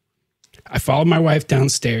 I followed my wife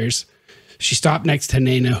downstairs. She stopped next to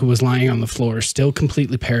Nana, who was lying on the floor, still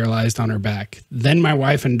completely paralyzed on her back. Then my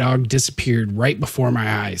wife and dog disappeared right before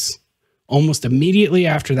my eyes. Almost immediately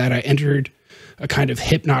after that, I entered a kind of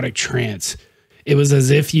hypnotic trance. It was as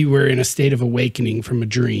if you were in a state of awakening from a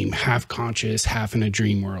dream, half conscious, half in a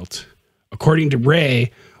dream world. According to Ray,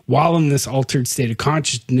 while in this altered state of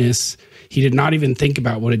consciousness, he did not even think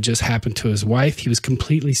about what had just happened to his wife. He was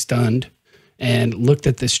completely stunned and looked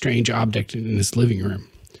at this strange object in his living room.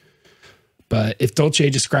 But if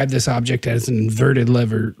Dulce described this object as an inverted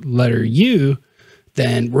letter U,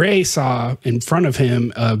 then Ray saw in front of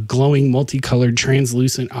him a glowing, multicolored,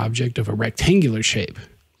 translucent object of a rectangular shape.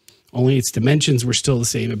 Only its dimensions were still the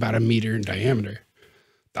same, about 1 meter in diameter.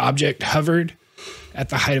 The object hovered at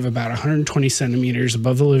the height of about 120 centimeters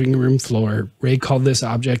above the living room floor. Ray called this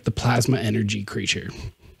object the plasma energy creature.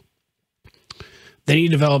 Then he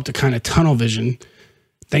developed a kind of tunnel vision,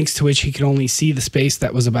 thanks to which he could only see the space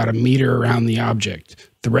that was about 1 meter around the object.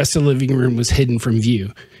 The rest of the living room was hidden from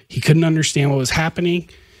view. He couldn't understand what was happening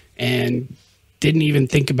and didn't even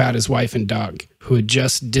think about his wife and dog, who had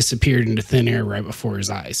just disappeared into thin air right before his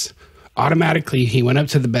eyes. Automatically, he went up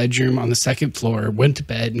to the bedroom on the second floor, went to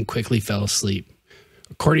bed, and quickly fell asleep.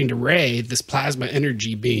 According to Ray, this plasma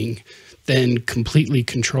energy being then completely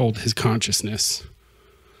controlled his consciousness.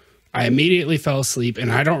 I immediately fell asleep,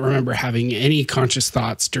 and I don't remember having any conscious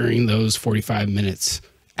thoughts during those 45 minutes.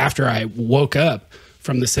 After I woke up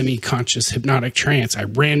from the semi-conscious hypnotic trance, I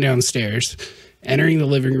ran downstairs. Entering the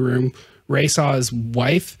living room, Ray saw his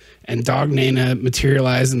wife and dog Nana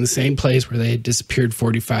materialize in the same place where they had disappeared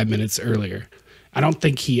 45 minutes earlier. I don't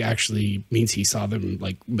think he actually means he saw them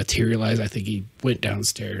like materialize. I think he went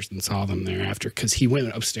downstairs and saw them thereafter because he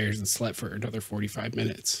went upstairs and slept for another 45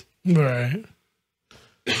 minutes. Right.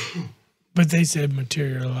 But they said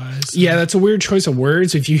materialize. Yeah, that's a weird choice of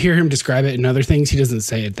words. If you hear him describe it in other things, he doesn't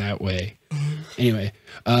say it that way. Anyway,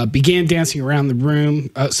 began dancing around the room.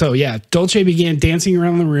 Dolce began dancing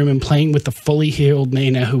around the room and playing with the fully healed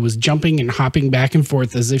Nana, who was jumping and hopping back and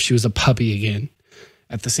forth as if she was a puppy again.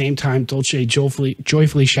 At the same time, Dolce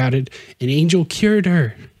joyfully shouted, "An angel cured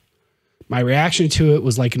her." My reaction to it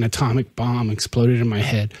was like an atomic bomb exploded in my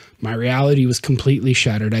head. My reality was completely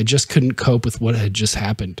shattered. I just couldn't cope with what had just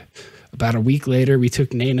happened. About a week later, we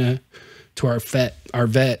took Nana to our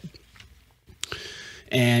vet,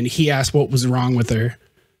 and he asked what was wrong with her.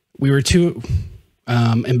 We were too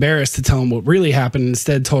embarrassed to tell him what really happened.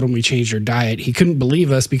 Instead, told him we changed her diet. He couldn't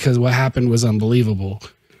believe us because what happened was unbelievable.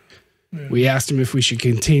 Yeah. We asked him if we should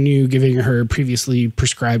continue giving her previously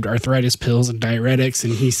prescribed arthritis pills and diuretics,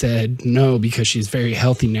 and he said no because she's very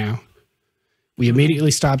healthy now. We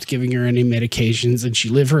immediately stopped giving her any medications, and she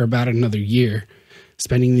lived for about another year,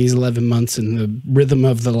 spending these 11 months in the rhythm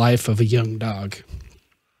of the life of a young dog.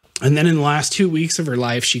 And then in the last 2 weeks of her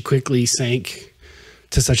life, she quickly sank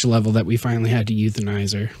to such a level that we finally had to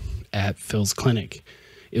euthanize her at Phil's clinic.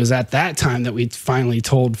 It was at that time that we finally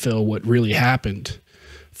told Phil what really happened.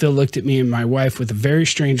 Phil looked at me and my wife with a very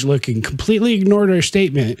strange look and completely ignored our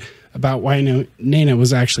statement about why Nana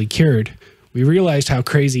was actually cured. We realized how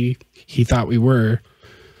crazy he thought we were,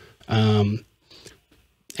 and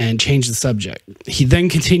changed the subject. He then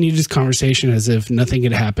continued his conversation as if nothing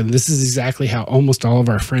had happened. This is exactly how almost all of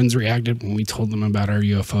our friends reacted when we told them about our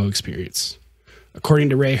UFO experience. According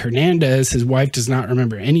to Ray Hernandez, his wife does not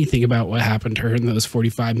remember anything about what happened to her in those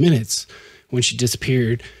 45 minutes when she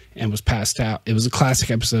disappeared and was passed out. It was a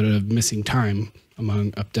classic episode of missing time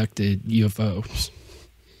among abducted UFOs.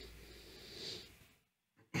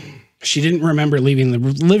 She didn't remember leaving the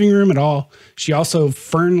living room at all. She also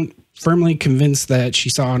firmly convinced that she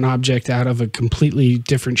saw an object out of a completely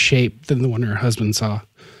different shape than the one her husband saw.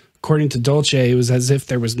 According to Dolce, it was as if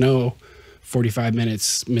there was no 45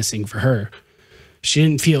 minutes missing for her. She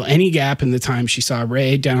didn't feel any gap in the time she saw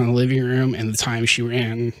Ray down in the living room and the time she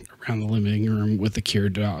ran around the living room with the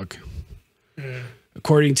cured dog. Yeah.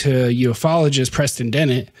 According to ufologist Preston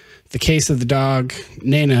Dennett, the case of the dog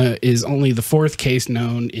Nana is only the 4th case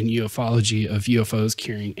known in ufology of UFOs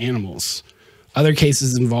curing animals. Other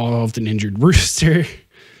cases involved an injured rooster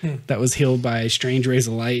that was healed by strange rays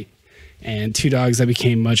of light, and 2 dogs that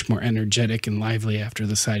became much more energetic and lively after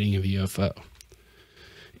the sighting of a UFO.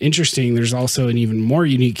 Interesting, there's also an even more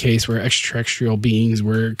unique case where extraterrestrial beings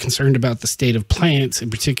were concerned about the state of plants. In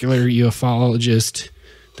particular, ufologist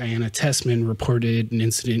Diana Tessman reported an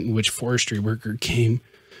incident in which a forestry worker came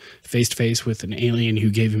face to face with an alien who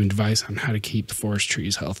gave him advice on how to keep the forest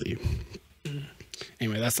trees healthy.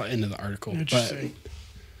 Anyway, that's the end of the article. But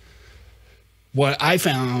what I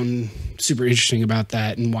found super interesting about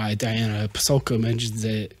that, and why Diana Pasulka mentions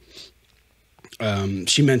it,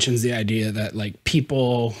 she mentions the idea that like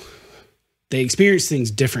people, they experience things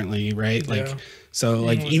differently, right? Yeah. Like, so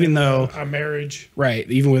like even though a marriage, right,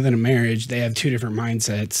 even within a marriage, they have 2 different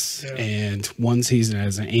mindsets, and one sees it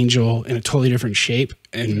as an angel in a totally different shape,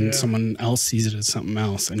 and someone else sees it as something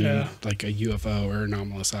else, and like a UFO or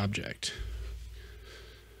anomalous object.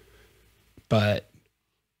 But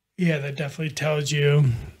yeah, that definitely tells you,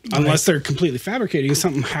 unless they're completely fabricating,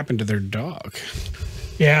 something happened to their dog.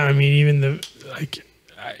 Yeah, I mean, even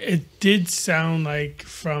it did sound like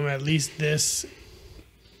from at least this,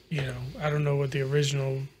 I don't know what the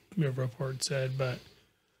original report said, but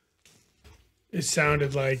it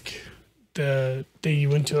sounded like they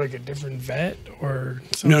went to like a different vet or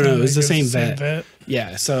something. No, it was the same vet.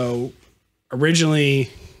 Yeah, so originally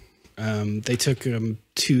they took him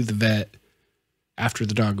to the vet after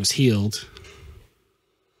the dog was healed,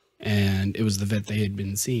 and it was the vet they had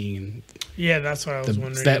been seeing, and yeah, that's what I was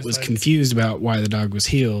wondering. The vet was confused about why the dog was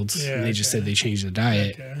healed, and they just said they changed the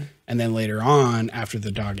diet. And then later on, after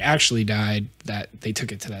the dog actually died, that they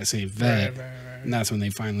took it to that same vet, and that's when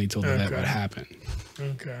they finally told the vet what happened.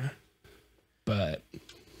 Okay.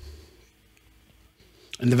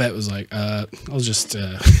 And the vet was like, I'll just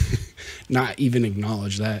not even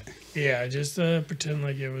acknowledge that. Yeah, just pretend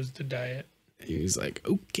like it was the diet. He was like,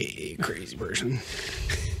 okay, crazy person.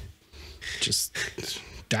 Just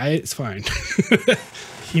diet's fine.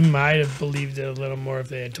 He might have believed it a little more if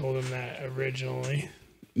they had told him that originally.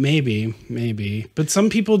 Maybe. But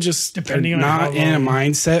some people just depending are on not in a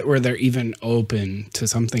mindset where they're even open to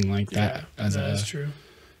something like that that's true.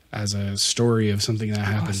 As a story of something that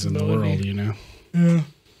happens in the world, Yeah.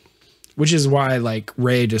 Which is why, like,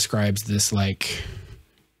 Ray describes this, like,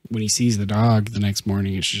 when he sees the dog the next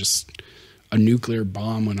morning, it's just a nuclear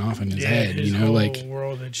bomb went off in his head. His you know, whole like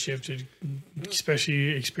world had shifted, especially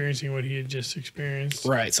experiencing what he had just experienced.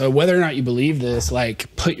 Right. So whether or not you believe this,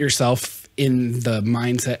 like, put yourself in the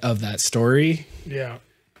mindset of that story. Yeah.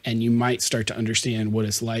 And you might start to understand what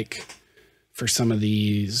it's like for some of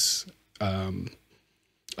these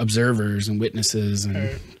observers and witnesses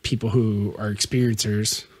and people who are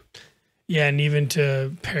experiencers. Yeah, and even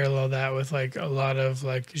to parallel that with like a lot of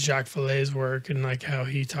like Jacques Vallée's work and like how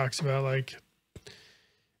he talks about like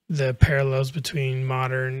the parallels between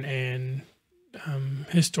modern and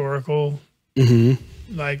historical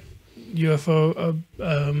like UFO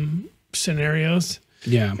scenarios.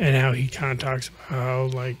 Yeah. And how he kind of talks about how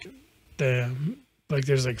like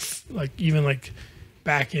there's like even like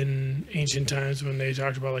back in ancient times when they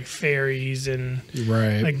talked about like fairies and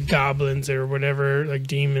like goblins or whatever, like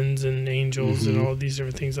demons and angels and all these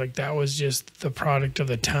different things, like that was just the product of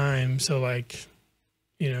the time. So like,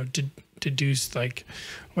 you know, to deduce like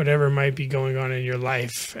whatever might be going on in your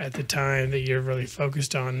life at the time that you're really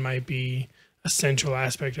focused on might be a central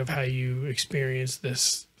aspect of how you experience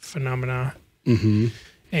this phenomena.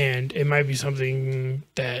 And it might be something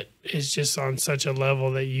that is just on such a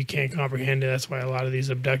level that you can't comprehend it. That's why a lot of these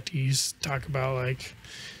abductees talk about like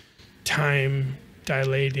time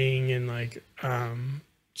dilating and like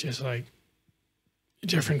just like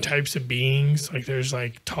different types of beings. Like there's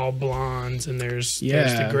like tall blondes and there's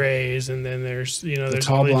the grays, and then there's, you know, there's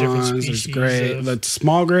tall all the different blondes, species. there's the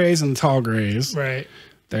small grays and the tall grays. Right.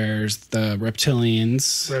 There's the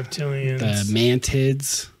reptilians, the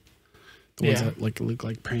mantids. The ones that look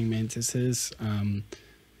like praying mantises. And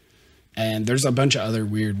there's a bunch of other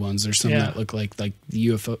weird ones. There's some that look like the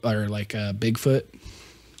UFO or like Bigfoot.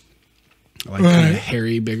 Like kind of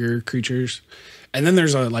hairy, bigger creatures. And then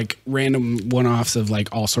there's like random one-offs of like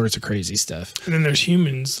all sorts of crazy stuff. And then there's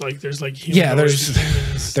humans. Like there's like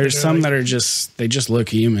humans. There's some like, that are just, they just look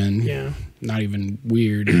human. Yeah. Not even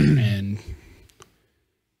weird. And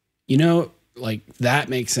you know, like that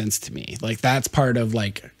makes sense to me. Like that's part of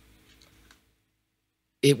like,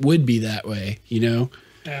 it would be that way, you know?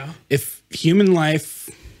 Yeah. If human life,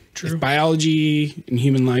 if biology and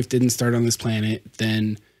human life didn't start on this planet,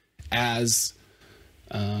 then as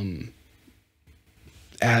freaking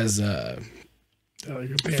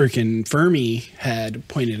Fermi had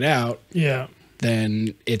pointed out,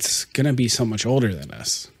 then it's gonna be so much older than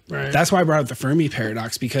us. Right. That's why I brought up the Fermi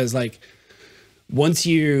paradox, because like once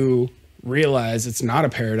you realize it's not a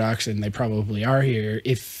paradox, and they probably are here,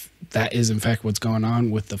 if that is in fact what's going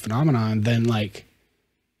on with the phenomenon, then like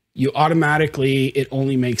you automatically, it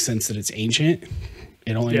only makes sense that it's ancient.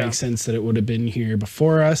 It only makes sense that it would have been here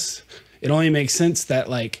before us. It only makes sense that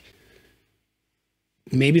like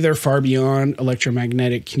maybe they're far beyond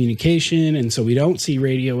electromagnetic communication, and so we don't see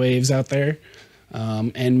radio waves out there.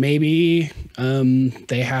 And maybe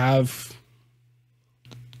they have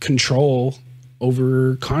control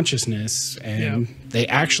over consciousness, and they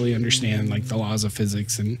actually understand like the laws of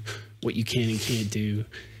physics and what you can and can't do.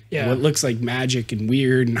 Yeah. What looks like magic and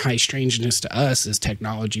weird and high strangeness to us is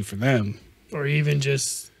technology for them. Or even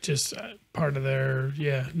just part of their,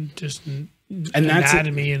 just and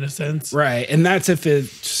anatomy in a sense. Right. And that's if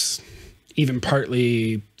it's even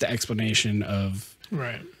partly the explanation of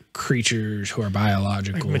creatures who are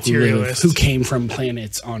biological, like who came from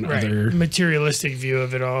planets on other materialistic view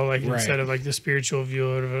of it all, like instead of like the spiritual view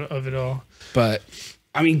of it all. But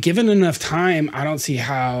I mean, given enough time, I don't see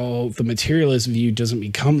how the materialist view doesn't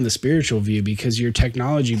become the spiritual view, because your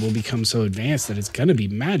technology will become so advanced that it's going to be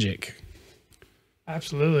magic.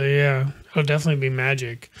 Absolutely, yeah. It'll definitely be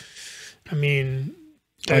magic. I mean,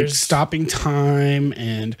 like stopping time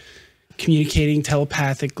and communicating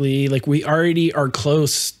telepathically. Like we already are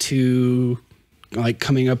close to like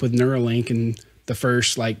coming up with Neuralink and the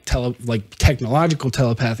first like technological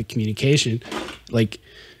telepathic communication. Like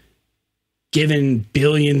given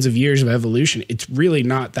billions of years of evolution, it's really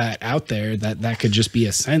not that out there that could just be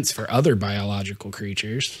a sense for other biological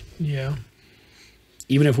creatures. Yeah.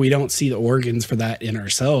 Even if we don't see the organs for that in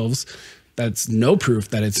ourselves, that's no proof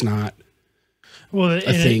that it's not a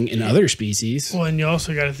thing in other species. Well, and you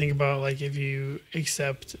also got to think about like if you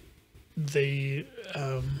accept the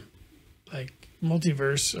like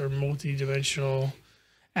multiverse or multidimensional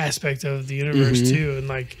aspect of the universe too, and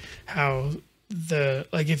like how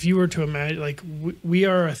if you were to imagine like we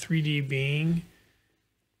are a 3D being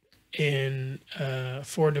in a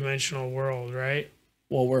 4-dimensional world, right?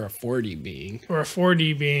 Well, we're a 4D being. We're a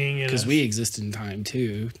 4D being because we exist in time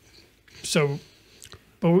too. So,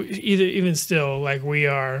 but even still, like we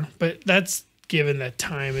are, but that's given that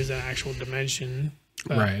time is an actual dimension.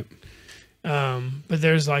 But, right. But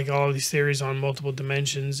there's like all these theories on multiple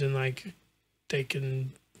dimensions, and like they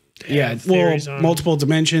can multiple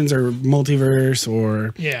dimensions or multiverse,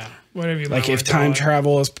 or whatever you like if time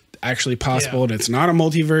travel is actually possible and it's not a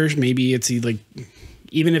multiverse, maybe it's like,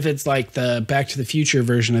 even if it's like the Back to the Future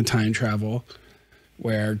version of time travel,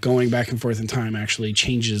 where going back and forth in time actually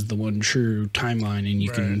changes the one true timeline, and you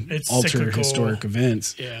can alter cyclical historic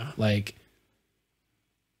events. Yeah. Like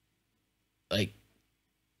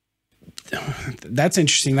that's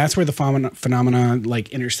interesting. That's where the phenomenon like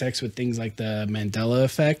intersects with things like the Mandela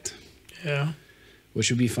effect. Yeah. Which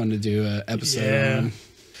would be fun to do an episode on.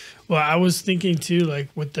 Well, I was thinking too, like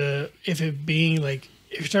with if it being like,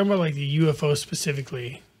 if you're talking about like the UFO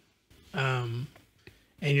specifically, and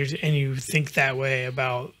you think that way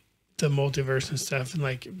about the multiverse and stuff, and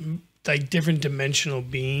like different dimensional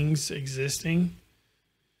beings existing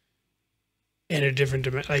in a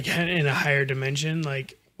different like in a higher dimension,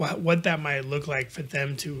 like what that might look like for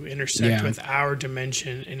them to intersect with our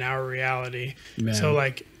dimension and our reality. Yeah. So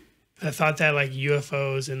like, I thought that like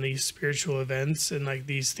UFOs and these spiritual events and like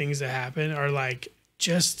these things that happen are like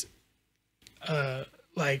just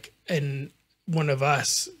like in one of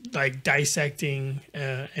us like dissecting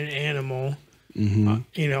an animal,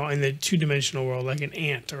 you know, in the 2-dimensional world, like an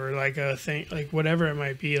ant or like a thing, like whatever it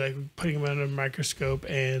might be, like putting them under a microscope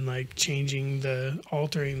and like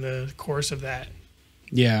altering the course of that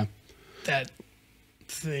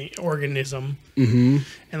thing, organism. And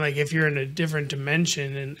like if you're in a different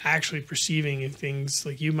dimension and actually perceiving things,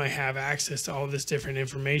 like you might have access to all this different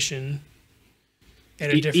information at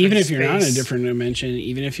a different even if you're not in a different dimension,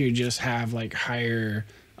 even if you just have like higher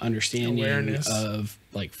understanding awareness of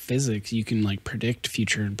like physics, you can like predict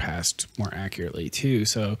future and past more accurately too,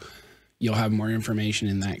 so you'll have more information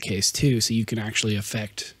in that case too, so you can actually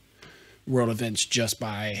affect world events just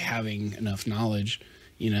by having enough knowledge,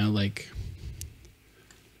 you know, like.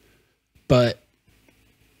 But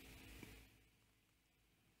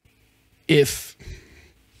if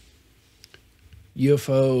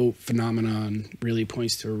UFO phenomenon really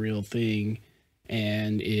points to a real thing,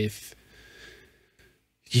 and if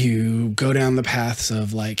you go down the paths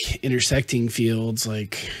of like intersecting fields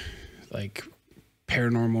like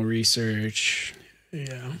paranormal research,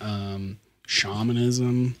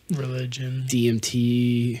 shamanism, religion,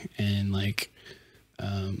 DMT, and like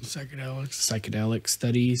psychedelic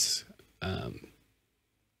studies,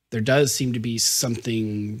 there does seem to be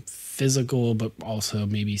something physical, but also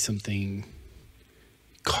maybe something,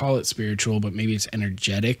 call it spiritual, but maybe it's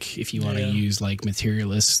energetic if you want to use like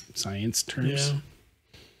materialist science terms.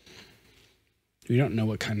 We don't know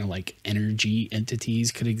what kind of like energy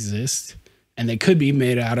entities could exist, and they could be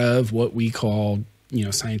made out of what we call, you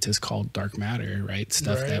know, scientists call dark matter, right?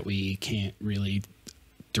 Stuff that we can't really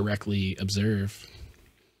directly observe,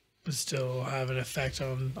 but still have an effect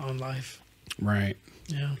on life. Right.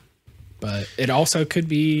 Yeah. But it also could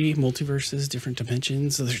be multiverses, different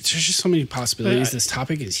dimensions. There's just so many possibilities. This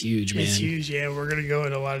topic is huge, man. It's huge. Yeah, we're going to go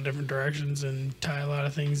in a lot of different directions and tie a lot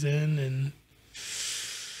of things in. And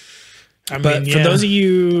but for those of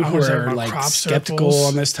you who are like skeptical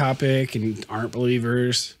on this topic and aren't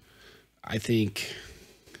believers, I think,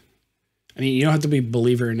 I mean, you don't have to be a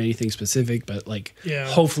believer in anything specific, but like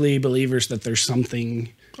hopefully believers that there's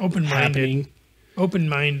something happening.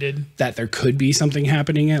 Open-minded, that there could be something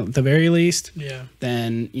happening at the very least. Yeah.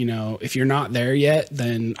 Then, you know, if you're not there yet,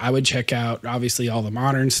 then I would check out obviously all the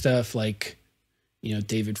modern stuff, like, you know,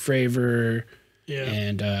 David Fravor,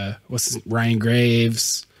 and Ryan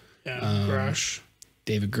Graves, Grush,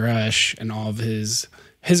 David Grush, and all of his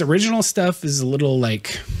original stuff is a little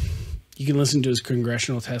like, you can listen to his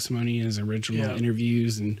congressional testimony and his original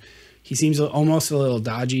interviews, and he seems almost a little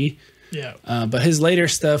dodgy. Yeah. But his later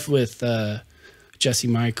stuff with Jesse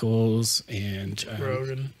Michaels and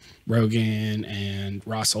Rogan and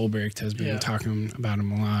Ross Ulbricht has been talking about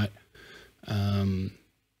him a lot.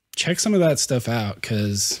 Check some of that stuff out,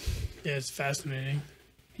 because it's fascinating.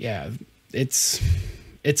 Yeah, it's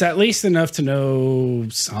at least enough to know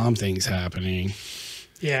something's happening.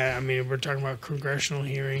 Yeah, I mean, we're talking about congressional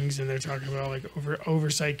hearings, and they're talking about like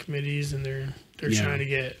oversight committees, and they're trying to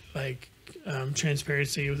get like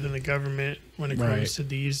transparency within the government when it comes to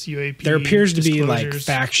these UAP. There appears to be like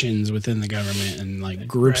factions within the government, and like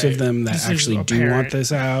groups of them that actually do want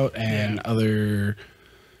this out, and other,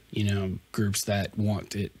 you know, groups that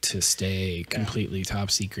want it to stay completely top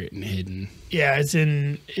secret and hidden. Yeah, it's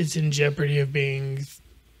in jeopardy of being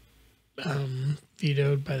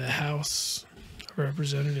vetoed by the House of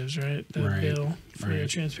Representatives, right? The bill for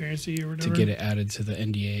transparency or whatever, to get it added to the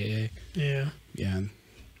NDAA. Yeah.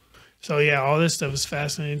 So yeah, all this stuff is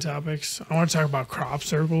fascinating topics. I want to talk about crop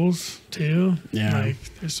circles too. Yeah. Like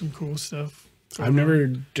there's some cool stuff. I've never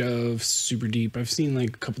dove super deep. I've seen like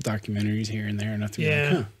a couple documentaries here and there, and I've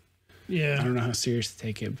been like, huh. Yeah. I don't know how serious to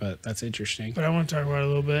take it, but that's interesting. But I want to talk about it a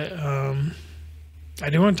little bit. I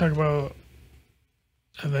do want to talk about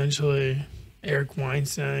eventually Eric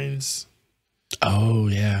Weinstein's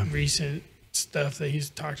recent stuff that he's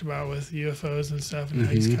talked about with UFOs and stuff, and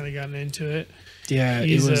how he's kind of gotten into it. Yeah,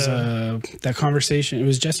 it was that conversation. It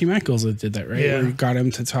was Jesse Michaels that did that, right? Yeah. Where he got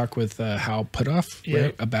him to talk with Hal Putoff,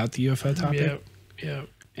 right, about the UFO topic. Yeah.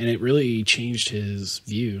 And it really changed his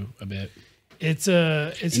view a bit. It's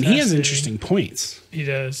and he has interesting points. He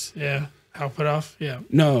does, yeah. Hal Putoff, yeah.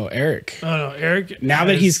 No, Eric. Oh no, Eric. Now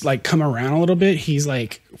that he's like come around a little bit, he's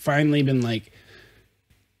like finally been like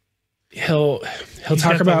he'll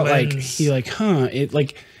talk about like it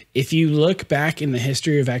like if you look back in the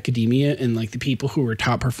history of academia and like the people who were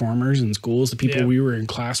top performers in schools, the people we were in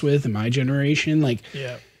class with in my generation, like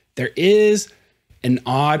there is an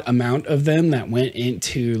odd amount of them that went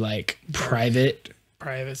into like private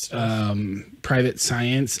stuff, private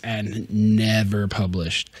science and never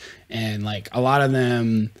published. And like a lot of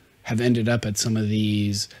them have ended up at some of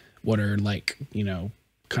these, what are like, you know,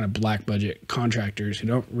 kind of black budget contractors who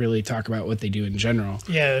don't really talk about what they do in general.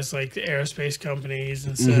 Yeah, it's like the aerospace companies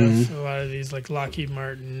and stuff. A lot of these like Lockheed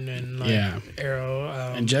Martin and like Aero.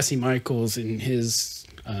 And Jesse Michaels in his,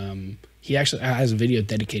 he actually has a video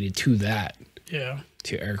dedicated to that. Yeah.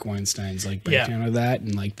 To Eric Weinstein's like breakdown of that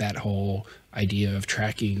and like that whole idea of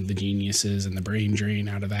tracking the geniuses and the brain drain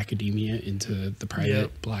out of academia into the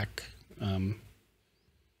private black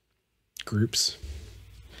groups.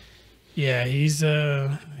 Yeah, he's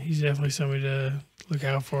definitely somebody to look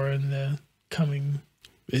out for in the coming.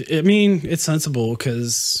 I mean, it's sensible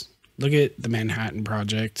because look at the Manhattan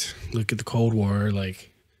Project, look at the Cold War.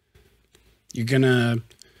 Like, you're gonna,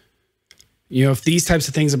 you know, if these types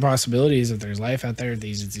of things are possibilities, if there's life out there, if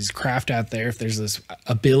these craft out there, if there's this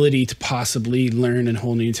ability to possibly learn and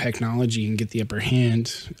whole new technology and get the upper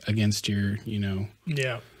hand against your, you know,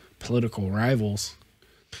 political rivals.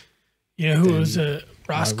 You know who was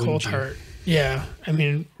Ross Coulthart? Yeah, I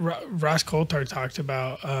mean, Ross Coulthart talked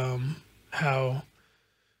about how,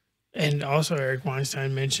 and also Eric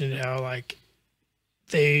Weinstein mentioned how like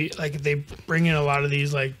they bring in a lot of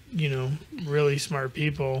these like, you know, really smart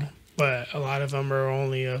people, but a lot of them are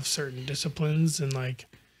only of certain disciplines and like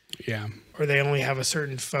or they only have a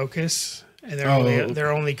certain focus. And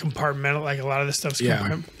they're only compartmental. Like a lot of the stuff's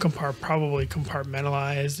probably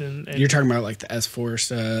compartmentalized. And you're talking about like the S4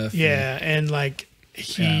 stuff. Yeah, and like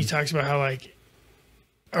he talks about how like,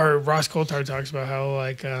 or Ross Coulthart talks about how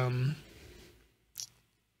like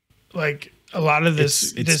a lot of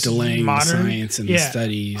this it's delaying modern the science and the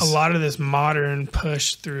studies. A lot of this modern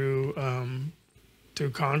push through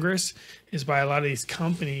Congress is by a lot of these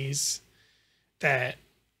companies that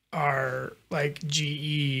are like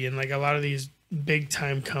GE and like a lot of these big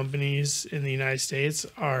time companies in the United States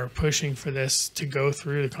are pushing for this to go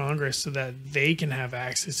through the Congress so that they can have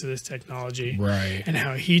access to this technology. Right. And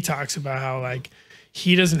how he talks about how like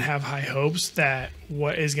he doesn't have high hopes that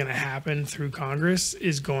what is going to happen through Congress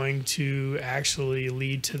is going to actually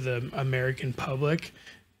lead to the American public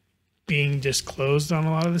being disclosed on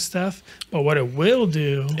a lot of this stuff, but what it will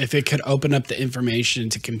do, if it could open up the information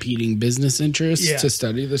to competing business interests to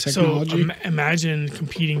study the technology. So imagine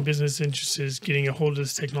competing business interests getting a hold of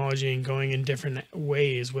this technology and going in different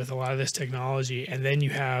ways with a lot of this technology, and then you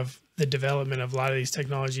have the development of a lot of these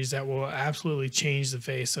technologies that will absolutely change the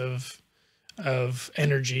face of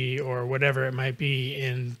energy or whatever it might be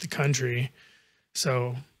in the country.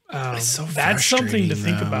 So that's something to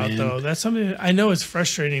think about, man. Though. That's something I know it's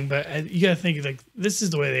frustrating, but you got to think like this is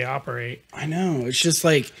the way they operate. I know. It's just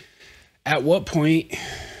like, at what point?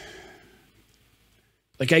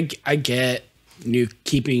 Like I get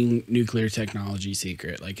keeping nuclear technology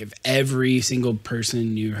secret. Like if every single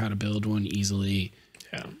person knew how to build one easily,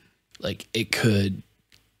 like it could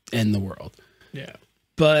end the world. Yeah,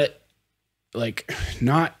 but. Like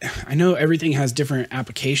I know everything has different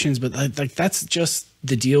applications, but like that's just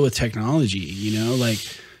the deal with technology, you know, like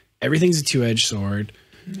everything's a two-edged sword,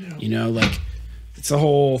 you know, like it's the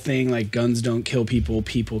whole thing, like guns don't kill people,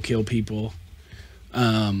 people kill people.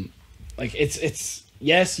 Like it's,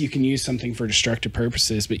 yes, you can use something for destructive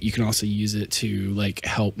purposes, but you can also use it to like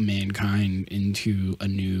help mankind into a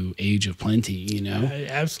new age of plenty, you know?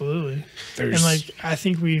 Absolutely. And like, I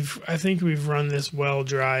think we've run this well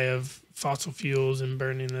dry of fossil fuels and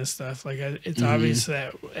burning this stuff. Like it's obvious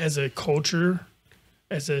that as a culture,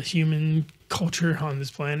 as a human culture on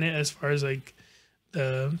this planet, as far as like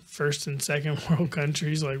the first and second world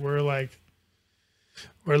countries, like we're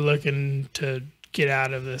looking to get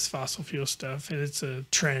out of this fossil fuel stuff, and it's a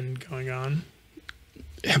trend going on.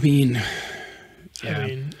 I mean, yeah.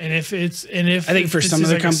 and if I think for some of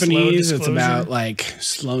the like companies, it's about like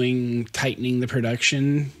tightening the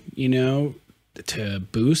production, to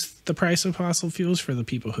boost the price of fossil fuels for the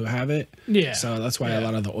people who have it. Yeah. So that's why a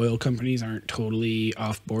lot of the oil companies aren't totally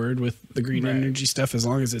off board with the green energy stuff. As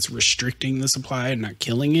long as it's restricting the supply and not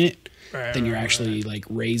killing it, then you're actually like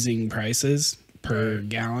raising prices per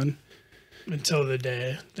gallon. Until the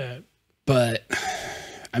day that. But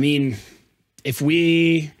I mean,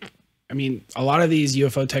 a lot of these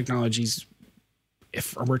UFO technologies,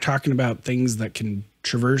 if we're talking about things that can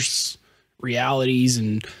traverse realities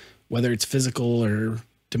and whether it's physical or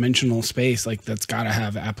dimensional space, like that's got to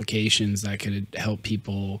have applications that could help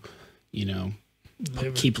people,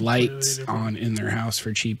 keep lights on in their house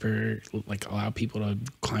for cheaper, like allow people to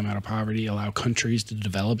climb out of poverty, allow countries to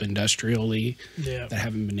develop industrially that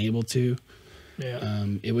haven't been able to. Yeah.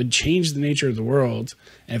 It would change the nature of the world.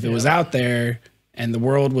 And if it was out there and the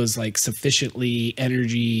world was like sufficiently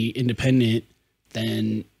energy independent,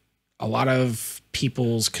 then a lot of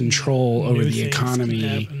people's control over the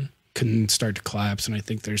economy can start to collapse. And I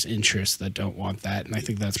think there's interests that don't want that. And I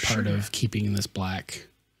think that's part of keeping this black.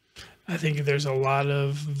 I think there's a lot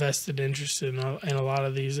of vested interest in a lot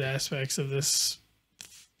of these aspects of this,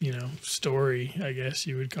 story, I guess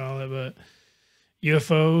you would call it. But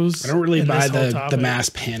UFOs. I don't really buy the mass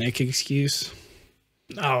panic excuse.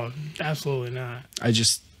 Oh, absolutely not. I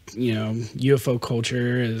just, UFO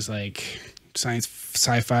culture is like science,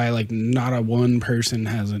 sci-fi. Like not a one person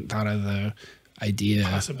hasn't thought of the idea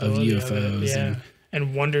of UFOs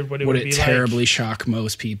and wondered what it would be like. Would it terribly shock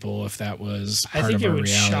most people if that was part of our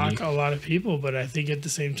reality? I think it would shock a lot of people, but I think at the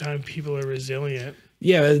same time, people are resilient.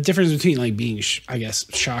 Yeah, the difference between like being, I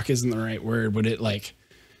guess, shock isn't the right word. Would it like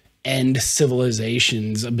end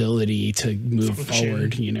civilization's ability to move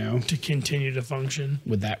forward, to continue to function?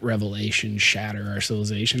 Would that revelation shatter our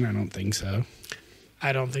civilization? I don't think so.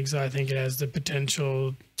 I don't think so. I think it has the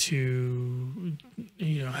potential to,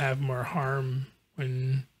 have more harm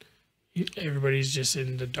when everybody's just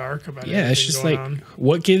in the dark about it. Yeah, it's just like,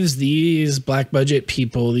 what gives these black budget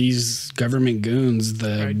people, these government goons,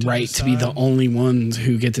 the right to be the only ones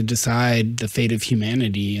who get to decide the fate of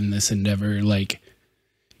humanity in this endeavor? Like,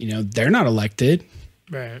 they're not elected.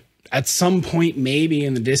 Right. At some point, maybe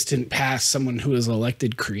in the distant past, someone who was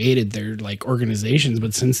elected created their like organizations,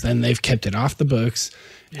 but since then they've kept it off the books,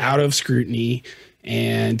 out of scrutiny,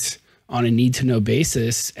 and on a need-to-know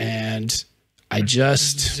basis. And I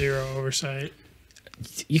just zero oversight.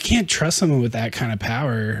 You can't trust someone with that kind of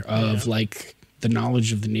power of like the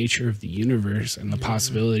knowledge of the nature of the universe and the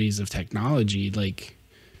possibilities of technology. Like,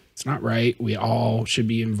 it's not right. We all should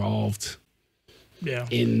be involved. Yeah.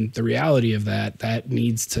 In the reality of that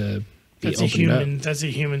needs to be opened up. That's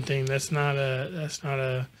a human thing. That's something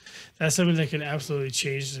that can absolutely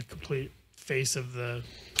change the complete face of the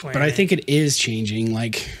planet. But I think it is changing.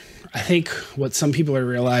 Like, I think what some people are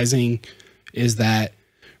realizing is that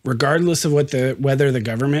regardless of whether the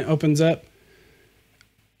government opens up,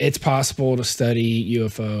 it's possible to study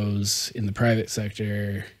UFOs in the private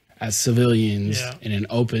sector as civilians in an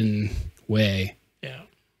open way.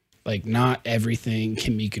 Like, not everything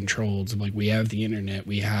can be controlled. Like, we have the internet,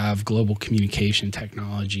 we have global communication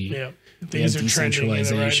technology, we have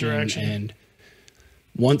decentralization, and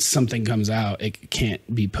once something comes out, it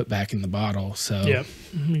can't be put back in the bottle. So,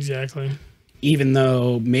 exactly. Even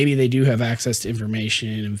though maybe they do have access to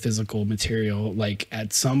information and physical material, like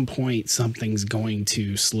at some point something's going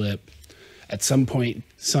to slip. At some point,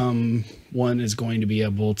 someone is going to be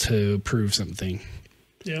able to prove something.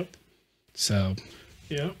 Yep. So.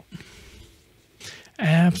 Yeah,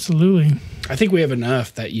 absolutely. I think we have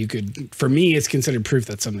enough that you could, for me, it's considered proof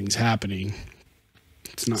that something's happening.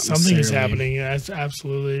 It's not something is happening. That's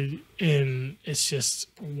absolutely. And it's just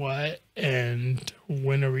what and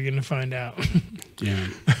when are we going to find out? Yeah.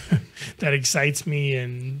 That excites me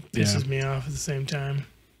and pisses me off at the same time.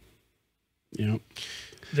 Yep.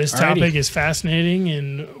 This topic is fascinating,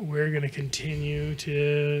 and we're going to continue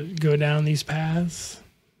to go down these paths.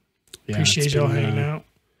 Yeah, appreciate y'all hanging out.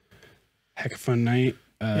 Heck of a fun night.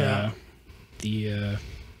 The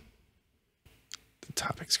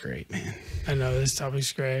topic's great, man. I know this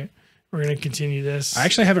topic's great. We're gonna continue this. I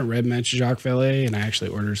actually haven't read much Jacques Vallée, and I actually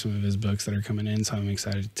ordered some of his books that are coming in, so I'm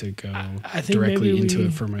excited to go directly into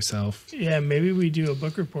it for myself. Yeah, maybe we do a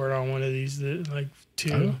book report on one of these, too.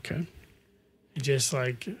 Oh, okay. Just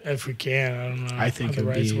like if we can, I don't know. I think it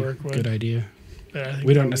would be a good idea.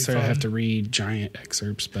 We don't necessarily have to read giant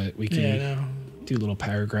excerpts, but we can. Yeah, no. do little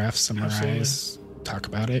paragraphs, summarize, talk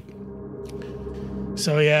about it.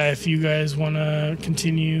 So yeah, if you guys want to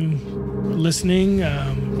continue listening,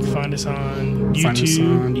 find us on YouTube. Find us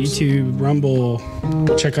on YouTube, Rumble.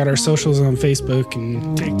 Check out our socials on Facebook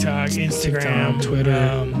and TikTok, Instagram,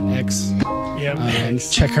 Twitter, X. Yep.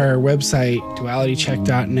 Check our website,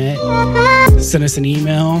 dualitycheck.net. Send us an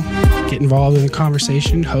email. Get involved in the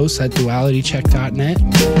conversation. hosts@dualitycheck.net.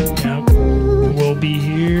 Yep. We'll be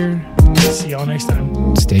here. See y'all next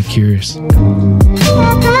time. Stay curious.